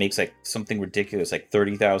Patreons that makes like something ridiculous, like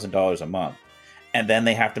 $30,000 a month, and then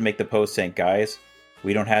they have to make the post saying, guys,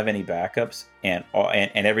 we don't have any backups, and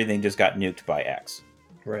everything just got nuked by X.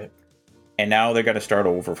 Right. And now they're going to start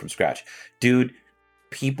over from scratch. Dude,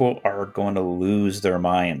 people are going to lose their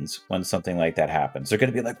minds when something like that happens. They're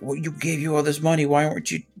going to be like, well, you gave you all this money. Why aren't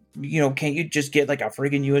you, can't you just get like a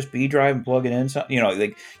friggin' USB drive and plug it in?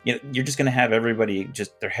 You're just going to have everybody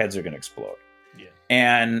their heads are going to explode. Yeah.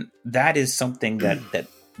 And that is something that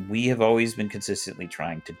we have always been consistently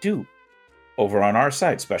trying to do over on our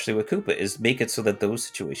side, especially with Coupa, is make it so that those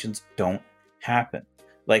situations don't happen.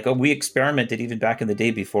 Like we experimented even back in the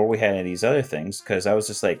day before we had any of these other things, because I was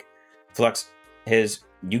just like, Flux,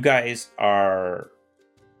 you guys are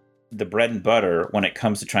the bread and butter when it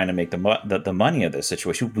comes to trying to make the money of this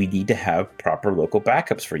situation. We need to have proper local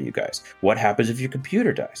backups for you guys. What happens if your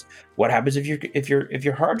computer dies? What happens if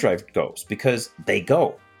your hard drive goes? Because they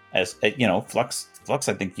go. As Flux,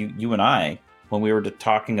 I think you and I, when we were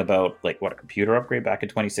talking about like what a computer upgrade back in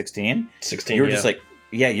 2016, you were just like,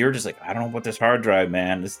 you're just like, I don't know about this hard drive,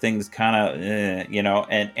 man. This thing's kind of,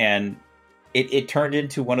 and it turned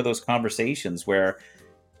into one of those conversations where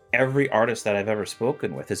every artist that I've ever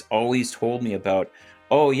spoken with has always told me about,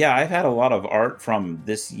 oh yeah, I've had a lot of art from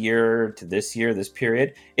this year to this year, this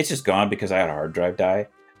period. It's just gone because I had a hard drive die.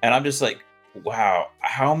 And I'm just like, wow,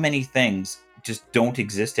 how many things just don't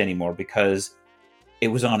exist anymore because it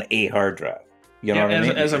was on a hard drive. You know what I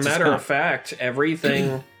mean? As a matter of fact,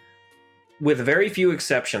 everything, with very few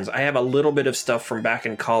exceptions, I have a little bit of stuff from back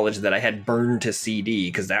in college that I had burned to CD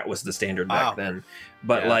because that was the standard back then.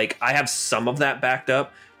 But like, I have some of that backed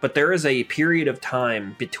up. But there is a period of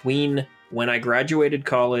time between when I graduated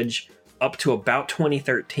college up to about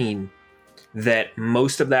 2013 that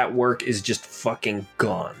most of that work is just fucking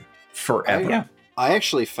gone forever. I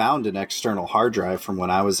actually found an external hard drive from when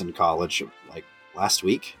I was in college, like last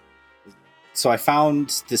week. so I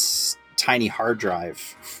found this tiny hard drive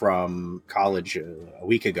from college a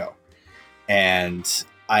week ago, and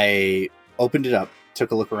I opened it up,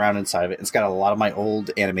 took a look around inside of it. It's got a lot of my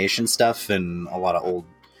old animation stuff and a lot of old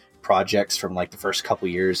projects from like the first couple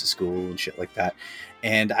years of school and shit like that.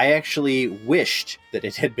 And I actually wished that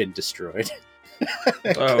it had been destroyed.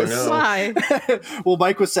 Oh no! Why? Well,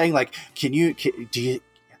 Mike was saying like,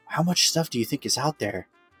 how much stuff do you think is out there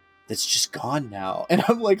that's just gone now? And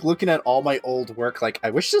I'm like looking at all my old work, like, I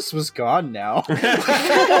wish this was gone now. Like,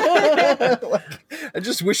 I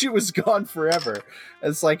just wish it was gone forever.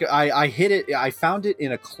 It's like I hid it. I found it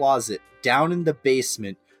in a closet down in the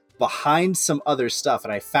basement behind some other stuff,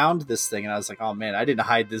 and I found this thing, and I was like, oh man, I didn't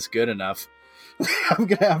hide this good enough. I'm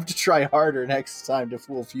gonna have to try harder next time to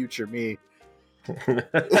fool future me.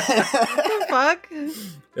 What the fuck?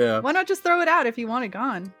 Yeah. Why not just throw it out if you want it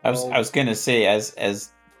gone? I was gonna say,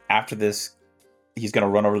 as after this, he's gonna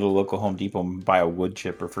run over to the local Home Depot and buy a wood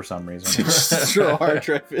chipper for some reason. Just throw a hard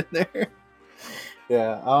drive in there.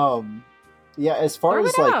 Yeah. Yeah. As far Throw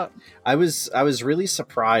as it like, out. I was really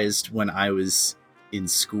surprised when I was in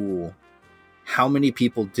school how many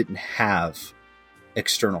people didn't have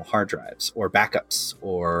external hard drives or backups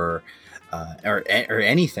or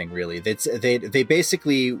anything really. They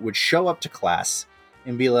basically would show up to class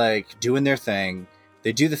and be like doing their thing.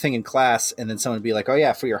 They do the thing in class, and then someone would be like, "Oh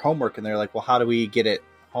yeah, for your homework," and they're like, "Well, how do we get it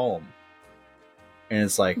home?" And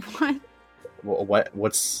it's like, What?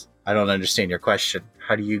 what's? I don't understand your question.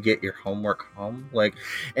 How do you get your homework home? Like,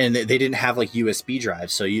 and they didn't have like USB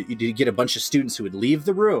drives, so you did get a bunch of students who would leave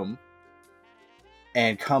the room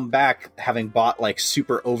and come back having bought like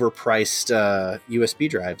super overpriced USB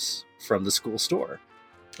drives from the school store.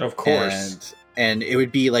 Of course. And it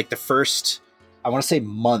would be like the first, I want to say,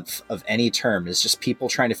 month of any term is just people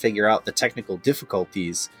trying to figure out the technical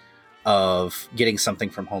difficulties of getting something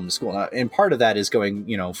from home to school. Now, and part of that is going,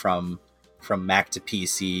 from Mac to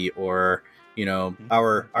PC, or,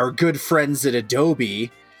 our good friends at Adobe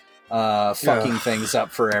fucking things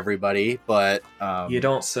up for everybody. But you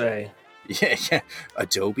don't say. Yeah.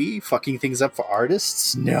 Adobe fucking things up for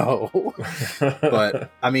artists? No. But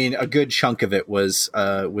I mean, a good chunk of it was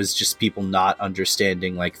just people not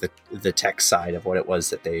understanding like the tech side of what it was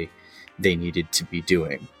that they needed to be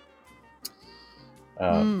doing.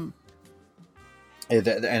 And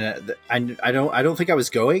I don't think I was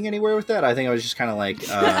going anywhere with that. I think I was just kind of like,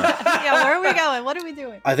 yeah, where are we going? What are we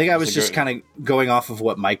doing? I think I was just kind of going off of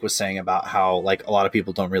what Mike was saying about how like a lot of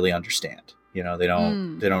people don't really understand. They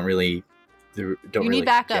don't really. You really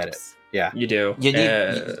backups. Get it. Yeah, you do. You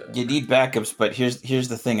need backups, but here's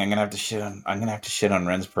the thing. I'm gonna have to shit on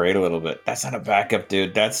Ren's Parade a little bit. That's not a backup,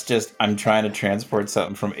 dude. That's just I'm trying to transport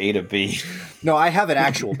something from A to B. No, I have an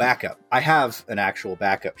actual backup.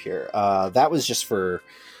 Here. That was just for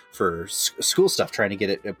school stuff, trying to get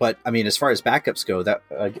it. But I mean, as far as backups go, that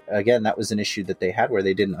again, that was an issue that they had where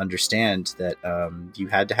they didn't understand that you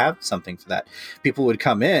had to have something for that. People would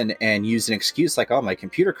come in and use an excuse like, "Oh, my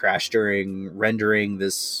computer crashed during rendering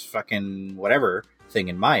this fucking whatever thing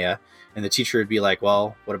in Maya," and the teacher would be like,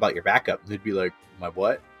 "Well, what about your backup?" And they'd be like, "My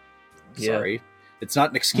what? Sorry." Yeah. It's not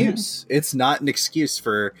an excuse. Mm-hmm. It's not an excuse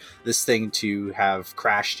for this thing to have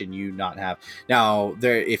crashed and you not have. Now,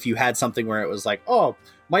 if you had something where it was like, "Oh,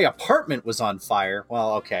 my apartment was on fire."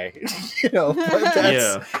 Well, okay.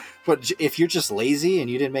 But if you're just lazy and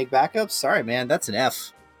you didn't make backups, sorry, man, that's an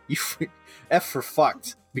F. F for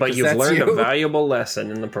fucked. But you've learned a valuable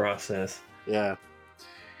lesson in the process. Yeah.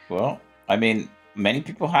 Well, I mean, many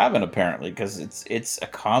people haven't apparently, because it's a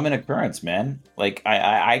common occurrence, man. Like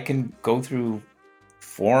I can go through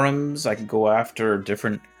forums, I can go after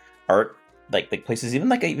different art like places, even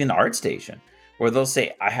ArtStation, where they'll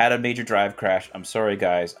say, "I had a major drive crash. I'm sorry,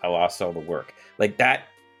 guys. I lost all the work." Like that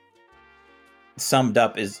summed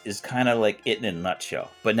up is kind of like it in a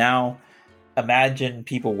nutshell. But now imagine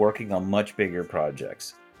people working on much bigger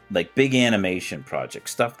projects, like big animation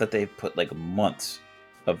projects, stuff that they've put like months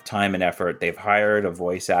of time and effort. They've hired a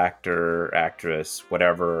voice actor, actress,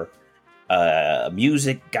 whatever, a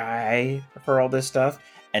music guy for all this stuff.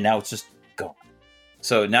 And now it's just gone.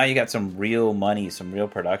 So now you got some real money, some real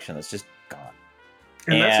production that's just gone.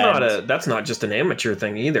 And that's not just an amateur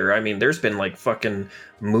thing either. I mean, there's been like fucking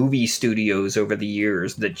movie studios over the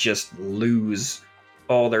years that just lose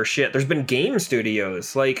all their shit. There's been game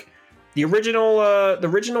studios, like the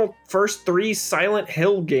original first 3 Silent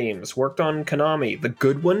Hill games worked on Konami, the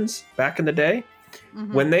good ones back in the day.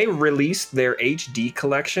 Mm-hmm. When they released their HD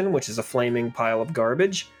collection, which is a flaming pile of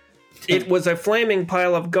garbage, it was a flaming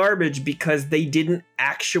pile of garbage because they didn't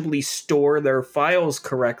actually store their files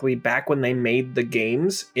correctly back when they made the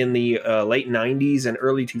games in the late 90s and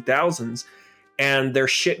early 2000s. and their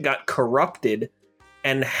shit got corrupted,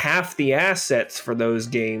 and half the assets for those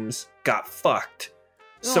games got fucked.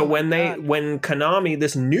 So when Konami,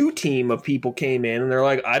 this new team of people came in, and they're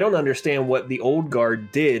like, I don't understand what the old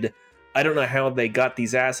guard did. I don't know how they got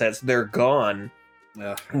these assets. They're gone.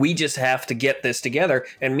 We just have to get this together.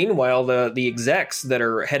 And meanwhile, the execs that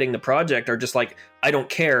are heading the project are just like, I don't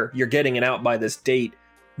care. You're getting it out by this date.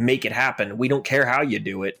 Make it happen. We don't care how you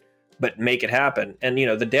do it, but make it happen. And, you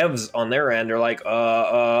know, the devs on their end are like,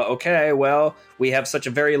 okay, well, we have such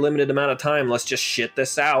a very limited amount of time. Let's just shit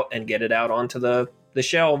this out and get it out onto the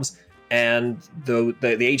shelves. And the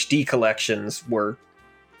HD collections were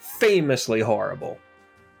famously horrible.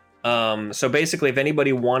 So basically, if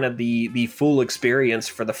anybody wanted the full experience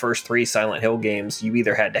for the first 3 Silent Hill games, you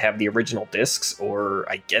either had to have the original discs or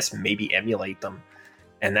I guess maybe emulate them,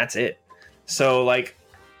 and that's it. So like,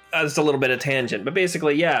 just a little bit of tangent, but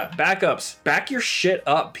basically, yeah, backups, back your shit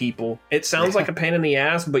up, people. It sounds like a pain in the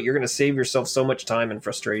ass, but you're going to save yourself so much time and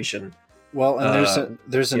frustration. Well, and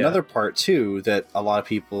there's another part too that a lot of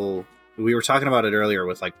people, we were talking about it earlier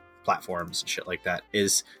with like platforms and shit like that,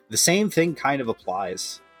 is the same thing kind of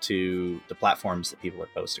applies to the platforms that people are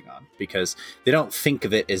posting on, because they don't think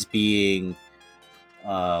of it as being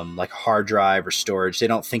like a hard drive or storage. They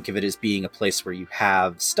don't think of it as being a place where you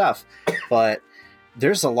have stuff, but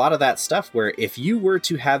there's a lot of that stuff where if you were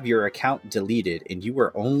to have your account deleted and you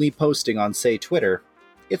were only posting on, say, Twitter,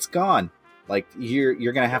 it's gone. Like you're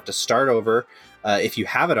going to have to start over. If you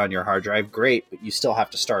have it on your hard drive, great, but you still have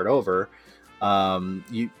to start over.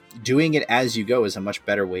 You doing it as you go is a much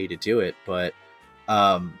better way to do it. But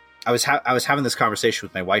I was having this conversation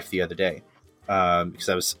with my wife the other day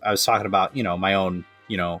because I was talking about, you know, my own,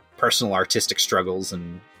 you know, personal artistic struggles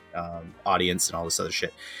and audience and all this other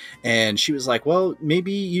shit. And she was like, well,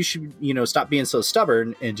 maybe you should, you know, stop being so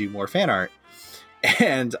stubborn and do more fan art.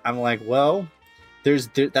 And I'm like, well,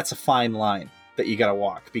 that's a fine line that you got to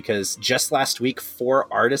walk, because just last week,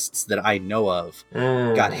 4 artists that I know of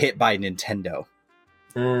got hit by Nintendo.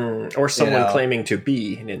 Or someone claiming to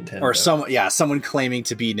be Nintendo. Or someone claiming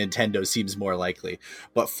to be Nintendo seems more likely.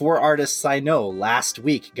 But 4 artists I know last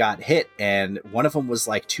week got hit, and one of them was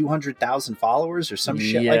like 200,000 followers or some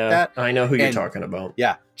shit like that. I know who you're talking about.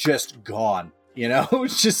 Yeah, just gone. You know,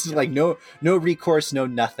 it's just like no recourse, no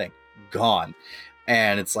nothing, gone.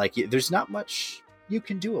 And it's like there's not much you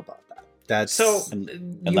can do about that. That's so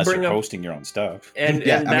unless you're posting your own stuff. And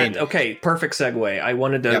okay, perfect segue. I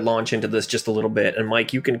wanted to launch into this just a little bit, and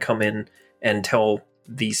Mike, you can come in and tell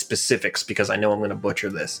the specifics because I know I'm going to butcher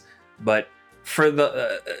this. But for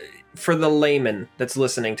the layman that's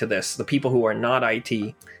listening to this, the people who are not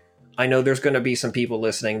IT, I know there's going to be some people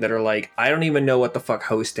listening that are like, I don't even know what the fuck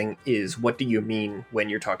hosting is. What do you mean when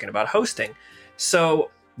you're talking about hosting? So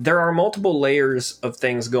there are multiple layers of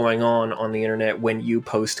things going on the internet when you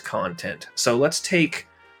post content. So let's take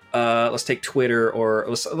Twitter, or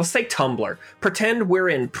let's take Tumblr. Pretend we're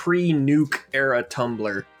in pre-nuke era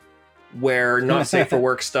Tumblr, where not safe for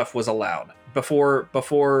work stuff was allowed before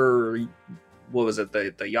what was it,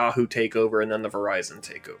 the Yahoo takeover and then the Verizon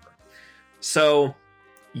takeover. So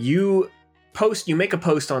you make a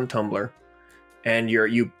post on Tumblr, and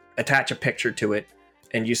you attach a picture to it.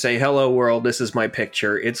 And you say, hello world, this is my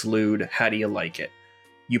picture. It's lewd. How do you like it?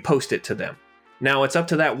 You post it to them. Now it's up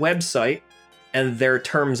to that website and their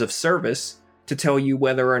terms of service to tell you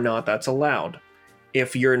whether or not that's allowed.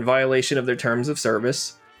 If you're in violation of their terms of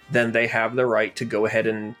service, then they have the right to go ahead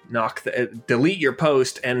and delete your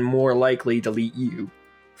post and more likely delete you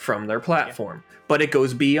from their platform. Yeah. But it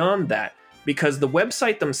goes beyond that, because the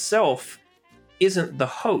website themselves isn't the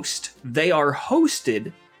host. They are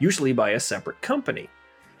hosted usually by a separate company.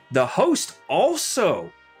 The host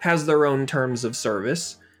also has their own terms of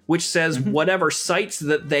service, which says whatever sites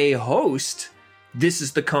that they host, this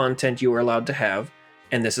is the content you are allowed to have,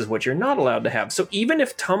 and this is what you're not allowed to have. So even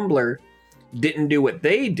if Tumblr didn't do what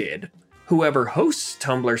they did, whoever hosts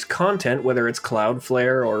Tumblr's content, whether it's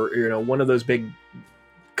Cloudflare or, you know, one of those big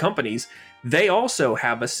companies, they also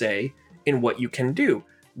have a say in what you can do.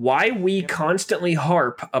 Why we constantly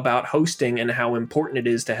harp about hosting and how important it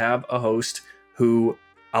is to have a host who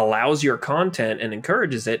allows your content and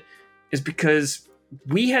encourages it is because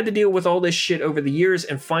we had to deal with all this shit over the years,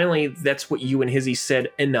 and finally that's what you and Hizzy said,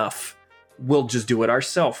 enough. We'll just do it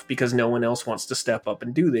ourselves because no one else wants to step up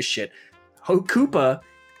and do this shit. Koopa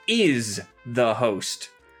is the host.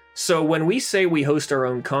 So when we say we host our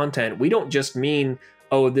own content, we don't just mean,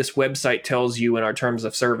 oh, this website tells you in our terms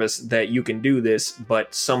of service that you can do this,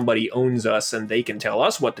 but somebody owns us and they can tell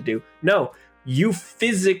us what to do. No, you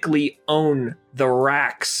physically own the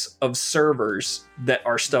racks of servers that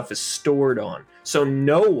our stuff is stored on. So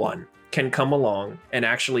no one can come along and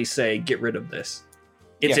actually say, get rid of this.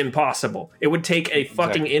 It's impossible. It would take a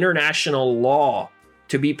fucking international law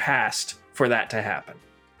to be passed for that to happen.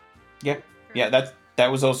 Yeah. Yeah,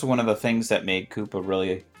 that was also one of the things that made Coupa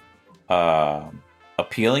really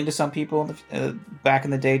appealing to some people back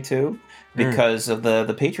in the day too, because of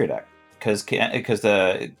the Patriot Act. Because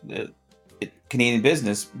the Canadian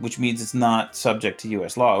business, which means it's not subject to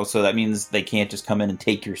U.S. law, so that means they can't just come in and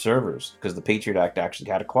take your servers, because the Patriot Act actually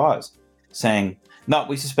had a clause saying, "No,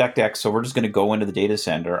 we suspect X, so we're just going to go into the data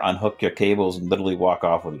center, unhook your cables, and literally walk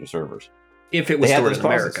off with your servers." If it was stored in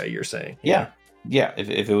America, you're saying? Yeah.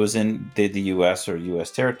 If it was in the U.S. or U.S.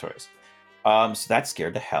 territories, so that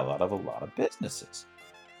scared the hell out of a lot of businesses.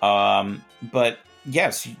 But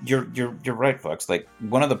yes, you're right, folks. Like,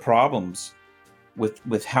 one of the problems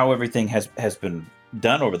with how everything has been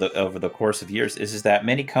done over the course of years is that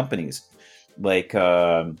many companies, like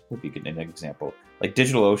would be an example, like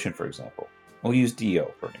DigitalOcean, for example. We'll use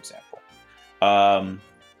DO for an example.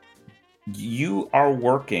 You are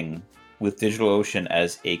working with DigitalOcean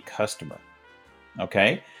as a customer.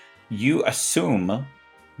 Okay, you assume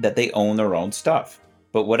that they own their own stuff,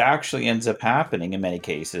 but what actually ends up happening in many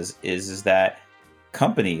cases is that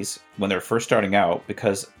companies, when they're first starting out,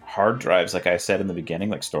 because hard drives, like I said in the beginning,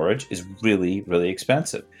 like storage, is really, really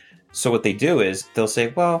expensive. So what they do is they'll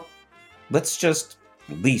say, well, let's just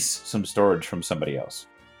lease some storage from somebody else,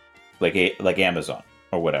 like Amazon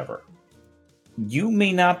or whatever. You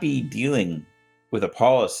may not be dealing with a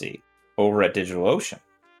policy over at DigitalOcean.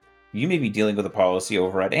 You may be dealing with a policy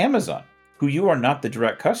over at Amazon, who you are not the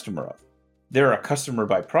direct customer of. They're a customer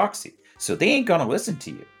by proxy, so they ain't gonna listen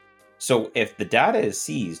to you. So if the data is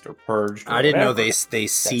seized or purged, or I didn't whatever, know they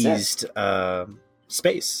seized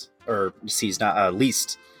space, or seized, not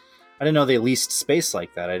leased. I didn't know they leased space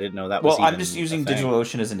like that. I didn't know that was. Well, I'm just using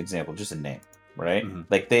DigitalOcean as an example, just a name, right? Mm-hmm.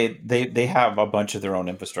 Like they have a bunch of their own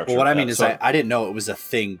infrastructure. Well, what I mean is, I didn't know it was a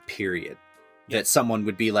thing. Period. Yeah. That someone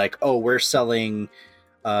would be like, "Oh, we're selling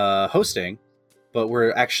hosting, but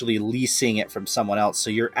we're actually leasing it from someone else." So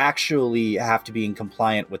you're actually have to be in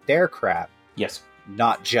compliant with their crap. Yes.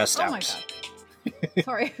 Not just oh ours. My God.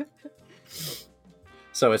 Sorry.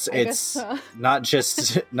 So it's not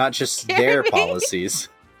just their policies,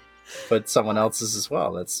 but someone else's as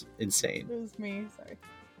well. That's insane. It was me. Sorry.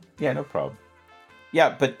 Yeah, no problem.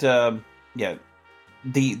 Yeah, but the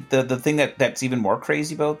thing that's even more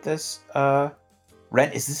crazy about this,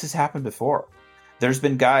 Rent, is this has happened before. There's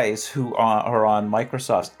been guys who are on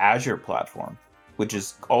Microsoft's Azure platform, which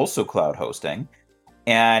is also cloud hosting,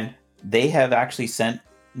 and they have actually sent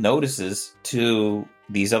notices to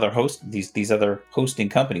these other hosting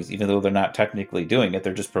companies, even though they're not technically doing it.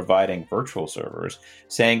 They're just providing virtual servers,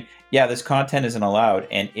 saying, yeah, this content isn't allowed,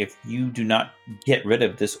 and if you do not get rid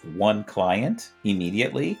of this one client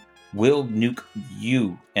immediately, we'll nuke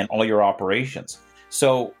you and all your operations.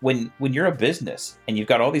 So when you're a business and you've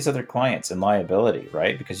got all these other clients and liability,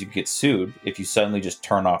 right? Because you get sued if you suddenly just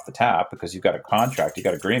turn off the tap because you've got a contract, you've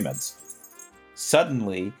got agreements.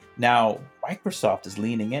 Suddenly, now Microsoft is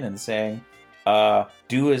leaning in and saying,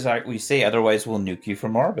 do as we say, otherwise we'll nuke you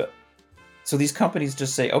from orbit. So these companies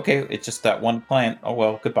just say, okay, it's just that one client. Oh,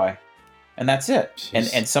 well, goodbye. And that's it.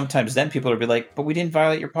 And sometimes then people will be like, but we didn't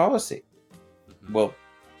violate your policy. Mm-hmm. Well,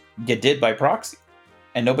 you did by proxy.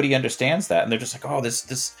 And nobody understands that. And they're just like, oh,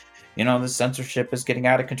 this censorship is getting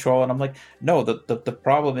out of control. And I'm like, no, the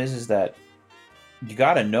problem is that you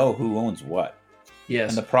got to know who owns what. Yes.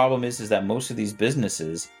 And the problem is that most of these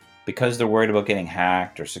businesses, because they're worried about getting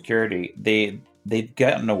hacked or security, they've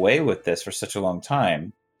gotten away with this for such a long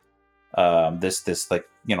time. This like,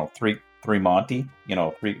 three Monty,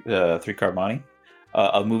 three card Monty,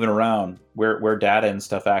 of moving around where data and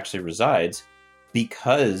stuff actually resides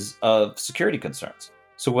because of security concerns.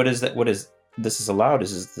 So what is this is allowed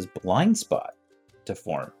is this blind spot to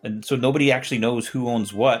form. And so nobody actually knows who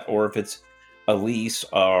owns what, or if it's a lease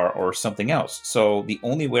or something else. So the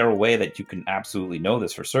only way that you can absolutely know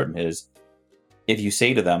this for certain is if you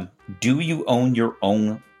say to them, do you own your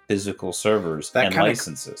own physical servers and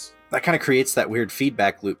licenses? That kind of creates that weird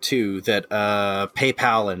feedback loop too that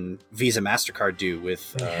PayPal and Visa MasterCard do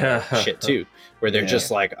with shit too, where they're just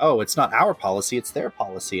like, oh, it's not our policy, it's their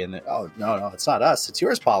policy, and then, oh no, it's not us, it's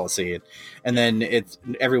yours policy, and then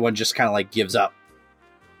everyone just kind of like gives up.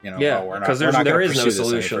 Because there is no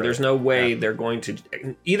solution. There's no way they're going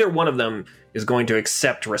to. Either one of them is going to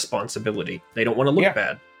accept responsibility. They don't want to look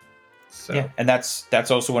bad. So. Yeah, and that's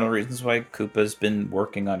also one of the reasons why Coupa's been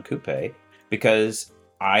working on Coupa, because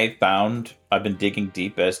I've been digging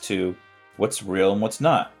deep as to what's real and what's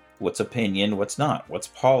not, what's opinion, what's not, what's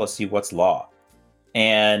policy, what's law.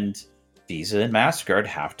 And Visa and MasterCard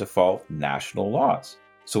have to follow national laws.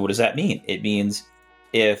 So what does that mean? It means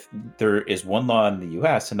if there is one law in the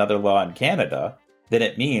US, another law in Canada, then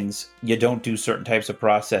it means you don't do certain types of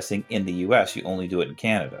processing in the US, you only do it in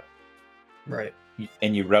Canada. Right.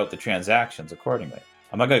 And you route the transactions accordingly.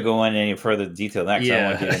 I'm not going to go into any further detail than that because I don't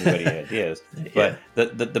want to give anybody ideas. But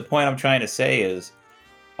the point I'm trying to say is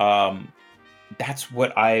that's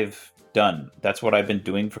what I've done. That's what I've been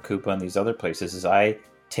doing for Coupa and these other places is I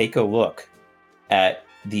take a look at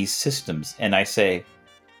these systems and I say,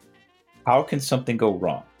 how can something go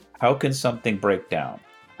wrong? How can something break down?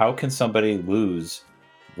 How can somebody lose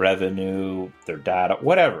revenue, their data,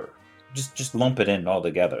 whatever? Just lump it in all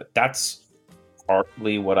together. That's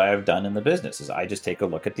partly what I have done in the business is I just take a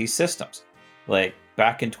look at these systems. Like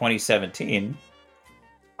back in 2017,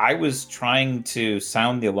 I was trying to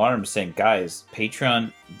sound the alarm saying, guys,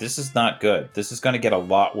 Patreon, this is not good. This is going to get a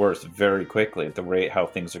lot worse very quickly at the rate how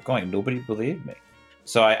things are going. Nobody believed me.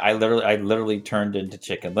 So I literally turned into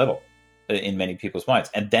Chicken Little in many people's minds.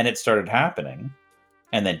 And then it started happening.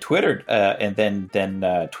 And then Twitter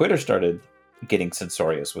Twitter started getting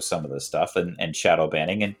censorious with some of this stuff and shadow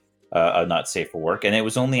banning and not safe for work. And it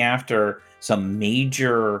was only after some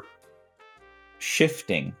major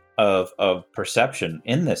shifting of perception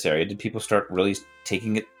in this area did people start really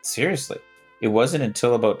taking it seriously. It wasn't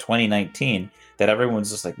until about 2019 that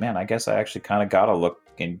everyone's just like, man, I guess I actually kind of got to look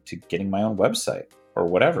into getting my own website or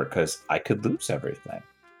whatever, because I could lose everything.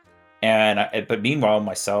 But meanwhile,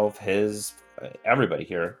 myself, everybody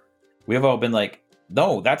here, we have all been like,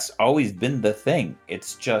 no, that's always been the thing.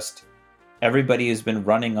 It's just everybody has been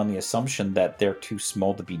running on the assumption that they're too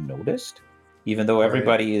small to be noticed. Even though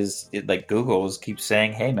everybody is, like Google keeps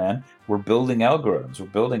saying, hey, man, we're building algorithms. We're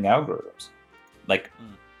building algorithms. Like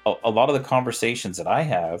a lot of the conversations that I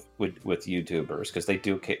have with YouTubers, because they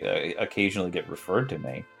do occasionally get referred to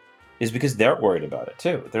me, is because they're worried about it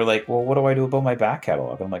too. They're like, well, what do I do about my back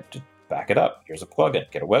catalog? I'm like, just back it up. Here's a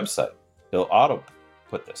plugin. Get a website. They'll auto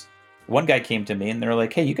put this. One guy came to me and they're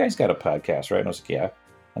like, hey, you guys got a podcast, right? And I was like, yeah.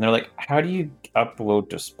 And they're like, how do you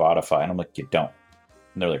upload to Spotify? And I'm like, you don't.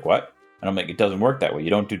 And they're like, what? And I'm like, it doesn't work that way.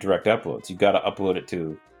 You don't do direct uploads. You got to upload it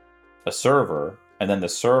to a server, and then the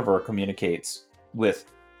server communicates with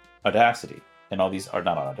Audacity and all these are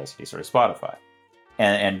not on Audacity, sorry, Spotify,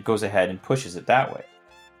 and goes ahead and pushes it that way.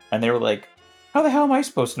 And they were like, how the hell am I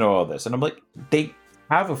supposed to know all this? And I'm like, they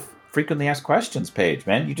have a frequently asked questions page,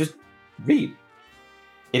 man. You just read.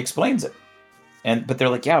 It explains it. But they're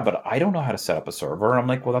like, yeah, but I don't know how to set up a server. And I'm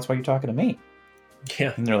like, well, that's why you're talking to me.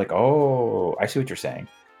 Yeah. And they're like, oh, I see what you're saying.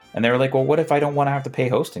 And they were like, well, what if I don't want to have to pay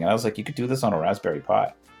hosting? And I was like, you could do this on a Raspberry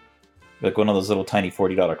Pi. Like one of those little tiny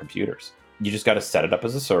 $40 computers. You just got to set it up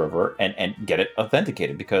as a server and get it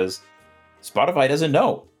authenticated, because Spotify doesn't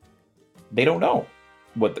know. They don't know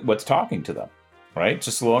what's talking to them, right?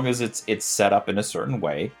 Just as long as it's set up in a certain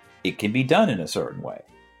way, it can be done in a certain way.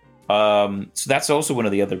 So that's also one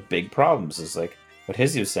of the other big problems is like what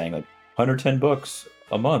Hizzy was saying, like $110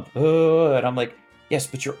 a month. And I'm like, yes,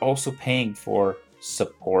 but you're also paying for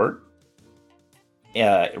support,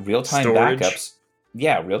 real-time backups.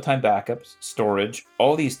 Yeah, real-time backups, storage,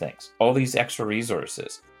 all these things, all these extra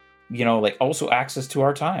resources. Like also access to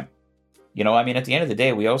our time. I mean, at the end of the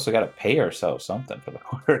day, we also got to pay ourselves something for the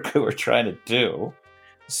work we're trying to do.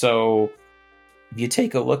 So if you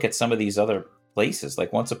take a look at some of these other places,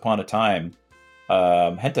 like once upon a time,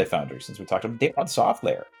 Hentai Foundry, since we talked about, they run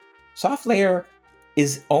SoftLayer. SoftLayer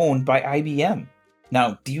is owned by IBM.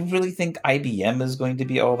 Now, do you really think IBM is going to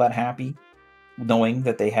be all that happy knowing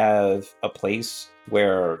that they have a place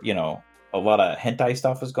where, a lot of hentai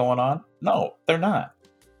stuff is going on? No, they're not.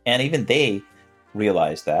 And even they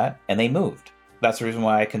realized that, and they moved. That's the reason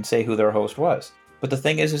why I can say who their host was. But the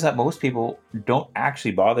thing is that most people don't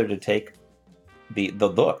actually bother to take the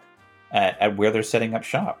look at where they're setting up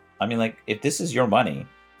shop. I mean, like, if this is your money,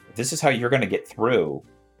 if this is how you're going to get through,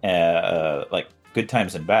 like, good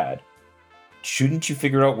times and bad, shouldn't you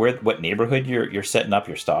figure out what neighborhood you're setting up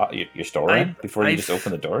your store in before you just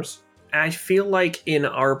open the doors? I feel like in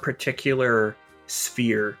our particular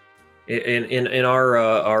sphere, in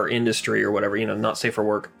our industry or whatever, not safe for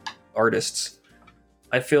work artists,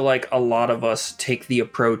 I feel like a lot of us take the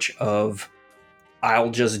approach of,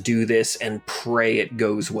 I'll just do this and pray it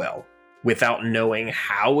goes well, without knowing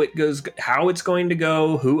how it's going to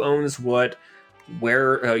go, who owns what,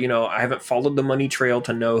 where, I haven't followed the money trail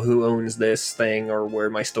to know who owns this thing or where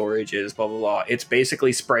my storage is, blah, blah, blah. It's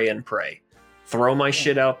basically spray and pray. Throw my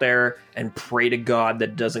shit out there and pray to God that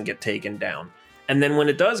it doesn't get taken down. And then when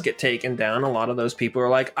it does get taken down, a lot of those people are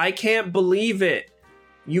like, I can't believe it.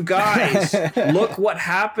 You guys, look what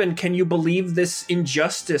happened. Can you believe this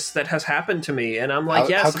injustice that has happened to me? And I'm like,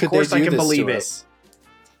 yes, of course I can believe it.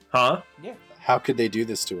 Huh? Yeah. How could they do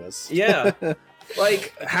this to us? Yeah.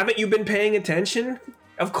 Like, haven't you been paying attention?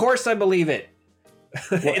 Of course I believe it.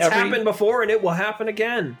 Well, it's happened before and it will happen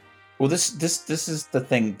again. Well, this is the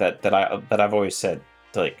thing that I've always said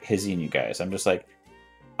to like Hizzy and you guys. I'm just like,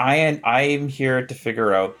 I am here to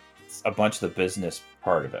figure out a bunch of the business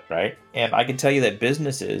part of it, right? And I can tell you that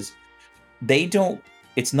businesses,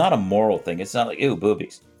 it's not a moral thing. It's not like, ew,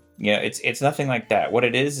 boobies. You know, it's nothing like that. What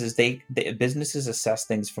it is businesses assess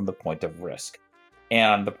things from the point of risk.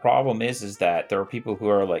 And the problem is that there are people who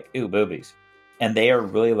are like, ew, boobies. And they are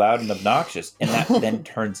really loud and obnoxious. And that then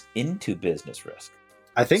turns into business risk.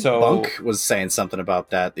 I think Bunk was saying something about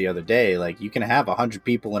that the other day. Like, you can have 100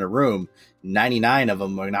 people in a room, 99 of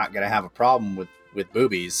them are not going to have a problem with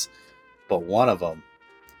boobies, but one of them,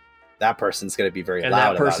 that person's going to be very loud. And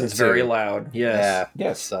that person's very loud. Yes. Yeah.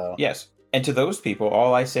 Yes. So. Yes. And to those people,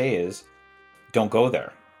 all I say is, don't go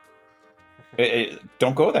there.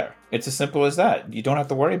 Don't go there. It's as simple as that. You don't have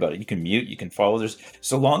to worry about it. You can mute. You can follow.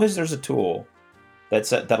 So long as there's a tool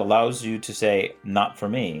that allows you to say, not for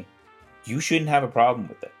me, you shouldn't have a problem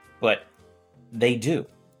with it. But they do.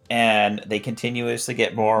 And they continuously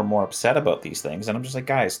get more and more upset about these things. And I'm just like,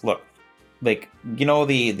 guys, look. Like, you know,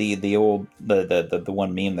 the old the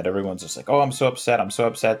one meme that everyone's just like, oh, I'm so upset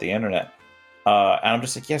at the internet. And I'm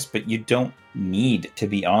just like, yes, but you don't need to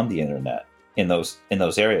be on the internet in those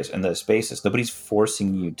areas, in those spaces. Nobody's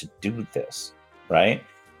forcing you to do this, right?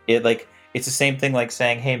 It's the same thing like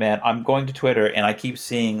saying, hey man, I'm going to Twitter and I keep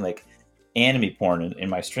seeing like anime porn in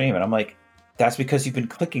my stream, and I'm like, that's because you've been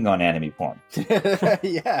clicking on anime porn.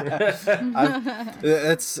 Yeah.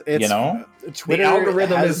 It's you know, Twitter, the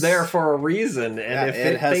algorithm is there for a reason, and if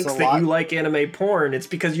it thinks that you like anime porn, it's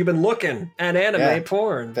because you've been looking at anime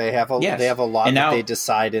porn. They have a lot and that they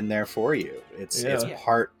decide in there for you. It's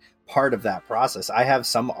part of that process. I have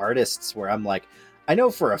some artists where I'm like, I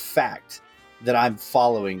know for a fact that I'm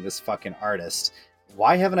following this fucking artist.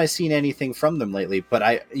 Why haven't I seen anything from them lately? But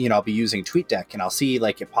I'll be using TweetDeck and I'll see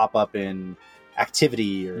like it pop up in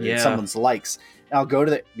activity or in someone's likes. And I'll go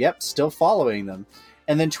to still following them.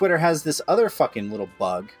 And then Twitter has this other fucking little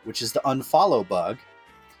bug, which is the unfollow bug,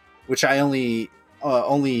 which I only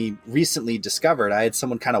recently discovered. I had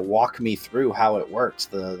someone kind of walk me through how it works,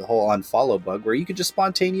 the whole unfollow bug, where you could just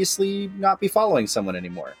spontaneously not be following someone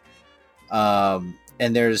anymore.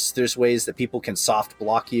 And there's ways that people can soft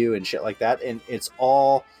block you and shit like that. And it's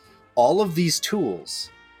all of these tools,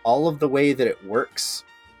 all of the way that it works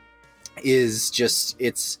is just,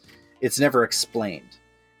 it's never explained.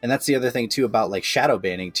 And that's the other thing too about like shadow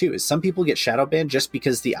banning too, is some people get shadow banned just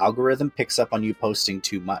because the algorithm picks up on you posting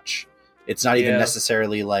too much. It's not even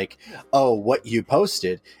necessarily like, oh, what you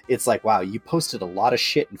posted. It's like, wow, you posted a lot of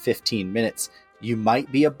shit in 15 minutes. You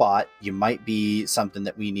might be a bot. You might be something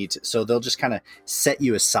that we need to. So they'll just kind of set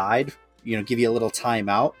you aside, give you a little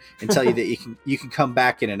timeout and tell you that you can come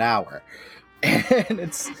back in an hour. And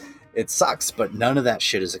it sucks, but none of that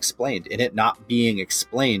shit is explained. And it not being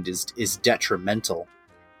explained is detrimental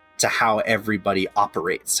to how everybody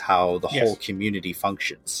operates, how the whole community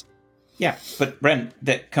functions. Yeah, but Brent,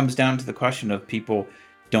 that comes down to the question of people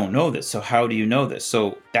don't know this. So how do you know this?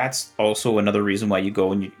 So that's also another reason why you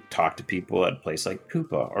go and you talk to people at a place like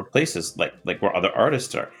Coupa or places like where other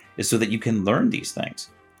artists are, is so that you can learn these things.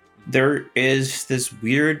 There is this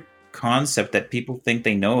weird concept that people think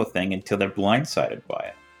they know a thing until they're blindsided by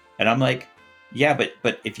it. And I'm like, yeah,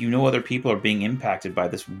 but if you know other people are being impacted by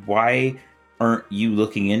this, why aren't you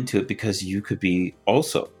looking into it? Because you could be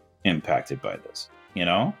also impacted by this,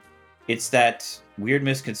 It's that weird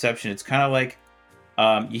misconception. It's kind of like,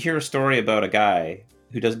 you hear a story about a guy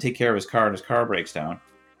who doesn't take care of his car and his car breaks down.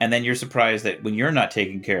 And then you're surprised that when you're not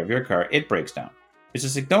taking care of your car, it breaks down. It's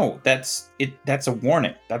just like, no, that's a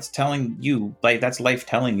warning. That's telling you, like, that's life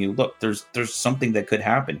telling you, look, there's something that could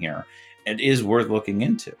happen here. It is worth looking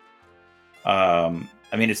into. I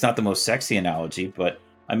mean, it's not the most sexy analogy, but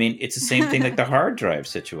I mean, it's the same thing like the hard drive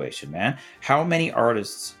situation, man. How many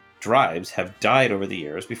artists' drives have died over the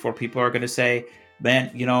years before people are going to say, man,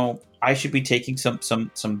 I should be taking some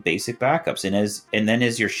basic backups. And then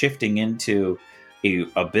as you're shifting into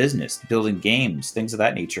a business, building games, things of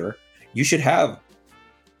that nature, you should have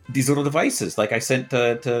these little devices like I sent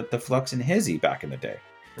to Flux and Hizzy back in the day.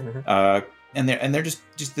 Mm-hmm. And they're just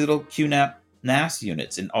little QNAP NAS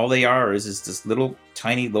units, and all they are is this little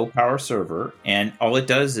tiny low power server, and all it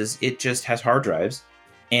does is it just has hard drives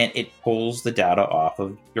and it pulls the data off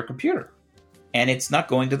of your computer. And it's not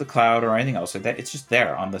going to the cloud or anything else like that. It's just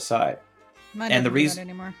there on the side. And the reason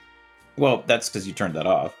anymore. Well, that's because you turned that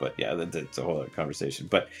off, but yeah, that's a whole other conversation.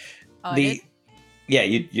 But we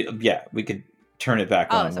could turn it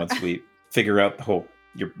back on once we figure out the whole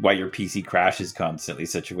why your PC crashes constantly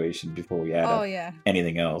situation before we add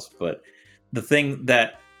anything else. But the thing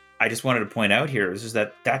that I just wanted to point out here is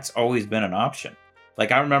that that's always been an option.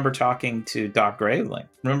 Like, I remember talking to Doc Graveling.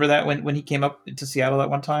 Remember that when he came up to Seattle that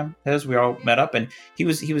one time? We all met up, and he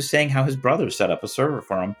was saying how his brother set up a server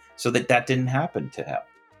for him so that didn't happen to him.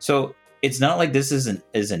 So it's not like this is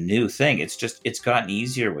a new thing. It's just it's gotten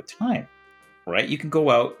easier with time, right? You can go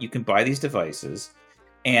out, you can buy these devices,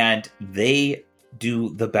 and they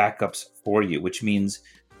do the backups for you, which means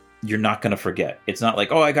you're not going to forget. It's not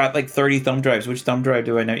like, oh, I got like 30 thumb drives. Which thumb drive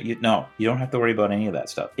do I know? No, you don't have to worry about any of that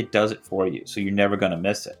stuff. It does it for you. So you're never going to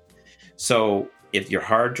miss it. So if your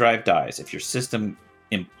hard drive dies, if your system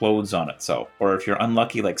implodes on itself, or if you're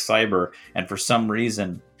unlucky like Cyber and for some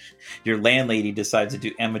reason your landlady decides to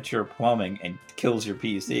do amateur plumbing and kills your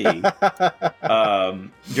PC,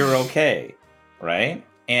 you're okay, right?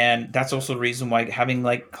 And that's also the reason why having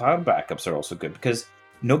like cloud backups are also good, because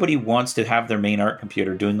nobody wants to have their main art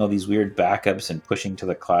computer doing all these weird backups and pushing to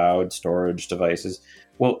the cloud storage devices.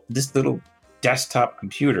 Well, this little desktop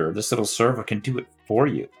computer, this little server can do it for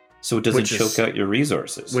you, so it doesn't choke out your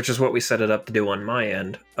resources. Which is what we set it up to do on my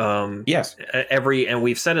end. Yes. And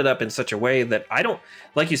we've set it up in such a way that I don't,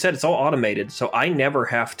 like you said, it's all automated, so I never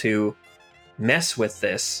have to mess with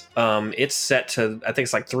this. It's set to, I think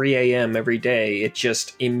it's like 3 a.m. every day. It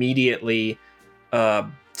just immediately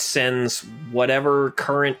sends whatever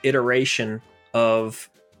current iteration of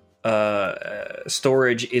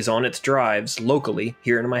storage is on its drives locally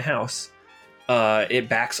here in my house. It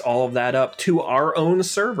backs all of that up to our own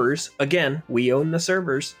servers. Again, we own the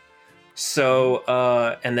servers. So,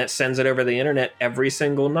 and that sends it over the internet every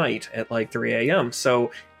single night at like 3 a.m.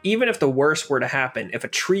 So even if the worst were to happen, if a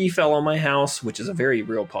tree fell on my house, which is a very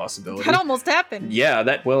real possibility. That almost happened. Yeah,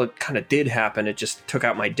 it kind of did happen. It just took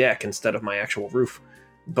out my deck instead of my actual roof.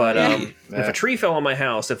 But if a tree fell on my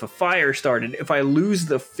house, if a fire started, if I lose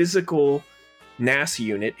the physical NAS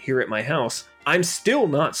unit here at my house, I'm still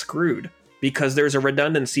not screwed, because there's a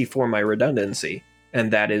redundancy for my redundancy,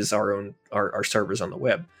 and that is our servers on the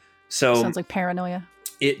web. So sounds like paranoia.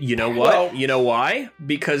 You know what? Well, you know why?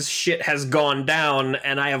 Because shit has gone down,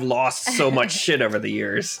 and I have lost so much shit over the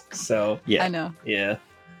years. So yeah, I know. Yeah.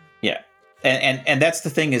 And that's the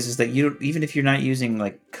thing is that you, even if you're not using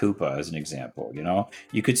like Coupa as an example,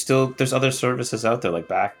 you could still, there's other services out there like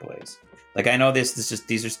Backblaze. Like, I know these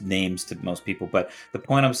are names to most people, but the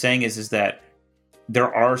point I'm saying is that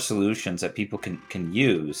there are solutions that people can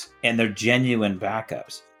use, and they're genuine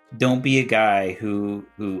backups. Don't be a guy who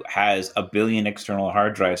has a billion external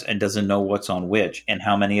hard drives and doesn't know what's on which and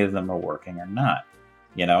how many of them are working or not.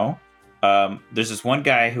 There's this one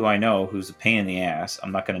guy who I know who's a pain in the ass.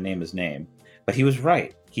 I'm not going to name his name, but he was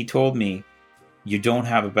right. He told me, you don't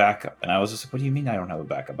have a backup. And I was just like, what do you mean I don't have a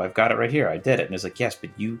backup? I've got it right here. I did it. And it's like, yes, but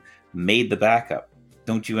you made the backup.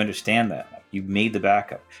 Don't you understand that? You made the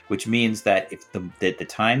backup, which means that if the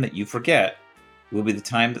time that you forget will be the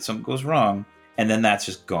time that something goes wrong, and then that's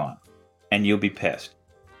just gone, and you'll be pissed.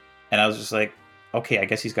 And I was just like, okay, I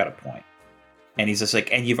guess he's got a point. And he's just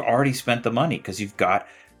like, and you've already spent the money because you've got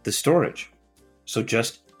the storage. So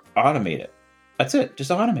just automate it. That's it. Just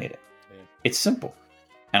automate it. Yeah. It's simple.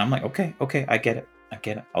 And I'm like, okay, I get it.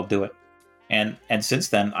 I'll do it. And since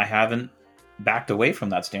then, I haven't backed away from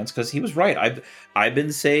that stance, because he was right. I've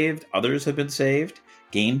been saved. Others have been saved.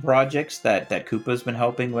 Game projects that Coupa's been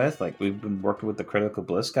helping with, like we've been working with the Critical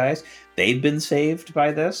Bliss guys. They've been saved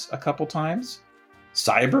by this a couple times.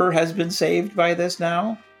 Cyber has been saved by this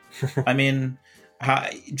now. I mean,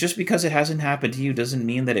 just because it hasn't happened to you doesn't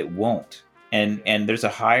mean that it won't. And there's a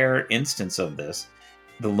higher instance of this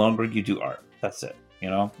the longer you do art. That's it.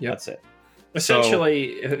 Yep. That's it.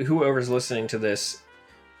 Essentially, whoever's listening to this,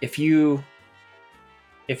 if you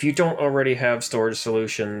don't already have storage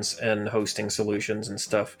solutions and hosting solutions and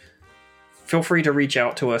stuff, feel free to reach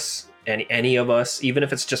out to us, any of us, even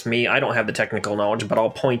if it's just me. I don't have the technical knowledge, but I'll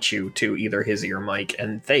point you to either Hizzy or Mike,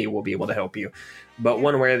 and they will be able to help you. But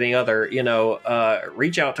one way or the other,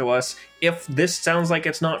 reach out to us. If this sounds like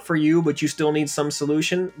it's not for you, but you still need some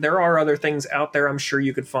solution, there are other things out there I'm sure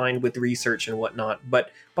you could find with research and whatnot.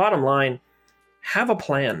 But bottom line, have a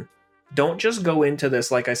plan. Don't just go into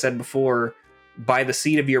this, like I said before, by the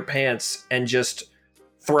seat of your pants and just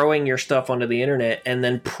throwing your stuff onto the internet and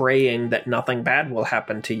then praying that nothing bad will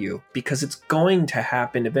happen to you, because it's going to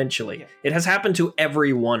happen eventually. Yeah. It has happened to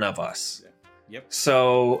every one of us. Yeah. Yep.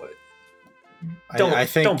 So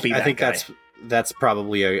don't be that guy. That's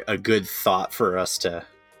probably a good thought for us to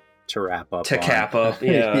to wrap up. To cap up.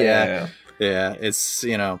 Yeah. Yeah. Yeah. It's,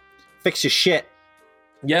 fix your shit.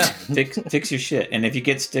 Yeah. Fix your shit. And if you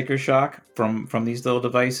get sticker shock from these little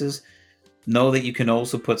devices, know that you can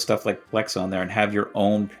also put stuff like Plex on there and have your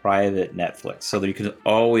own private Netflix so that you can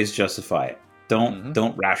always justify it.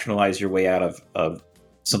 Don't rationalize your way out of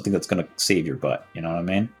something that's going to save your butt. You know what I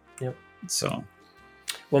mean? Yep. So,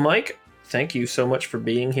 well, Mike, thank you so much for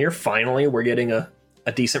being here. Finally, we're getting a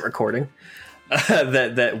decent recording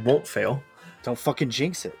that won't fail. Don't fucking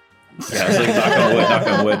jinx it. Yeah, I was like, knock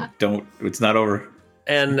on wood. Don't. It's not over.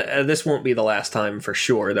 And this won't be the last time for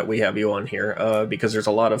sure that we have you on here because there's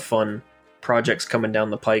a lot of fun projects coming down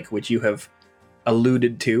the pike, which you have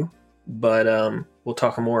alluded to, but we'll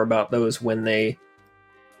talk more about those when they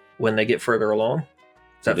get further along.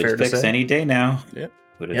 Is that fair to say? Any day now. Yep.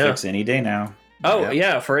 Would it fix any day now? Oh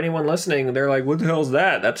yeah. For anyone listening, they're like, "What the hell is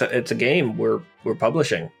that?" It's a game we're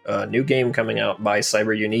publishing, a new game coming out by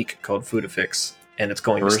Cyber Unique called Foodafix, and it's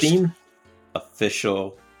going to Steam.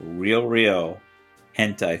 Official, real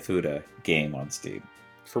hentai Fuda game on Steam.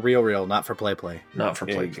 For real, not for play. Not for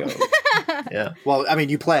play. Go. Yeah. Well, I mean,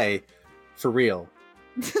 you play for real,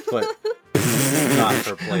 but not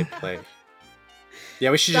for play. Yeah,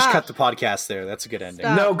 we should just cut the podcast there. That's a good ending.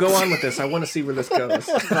 Stop. No, go on with this. I want to see where this goes.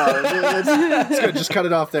 It's good. Just cut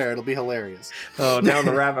it off there. It'll be hilarious. Oh, down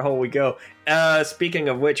the rabbit hole we go. Speaking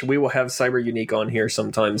of which, we will have Cyber Unique on here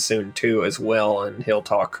sometime soon too, as well, and he'll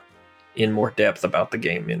talk in more depth about the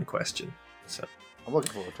game in question. So I'm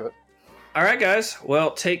looking forward to it. All right, guys.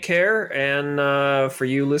 Well, take care, and for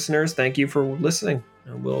you listeners, thank you for listening.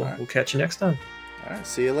 And we'll catch you next time. All right.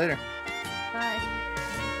 See you later.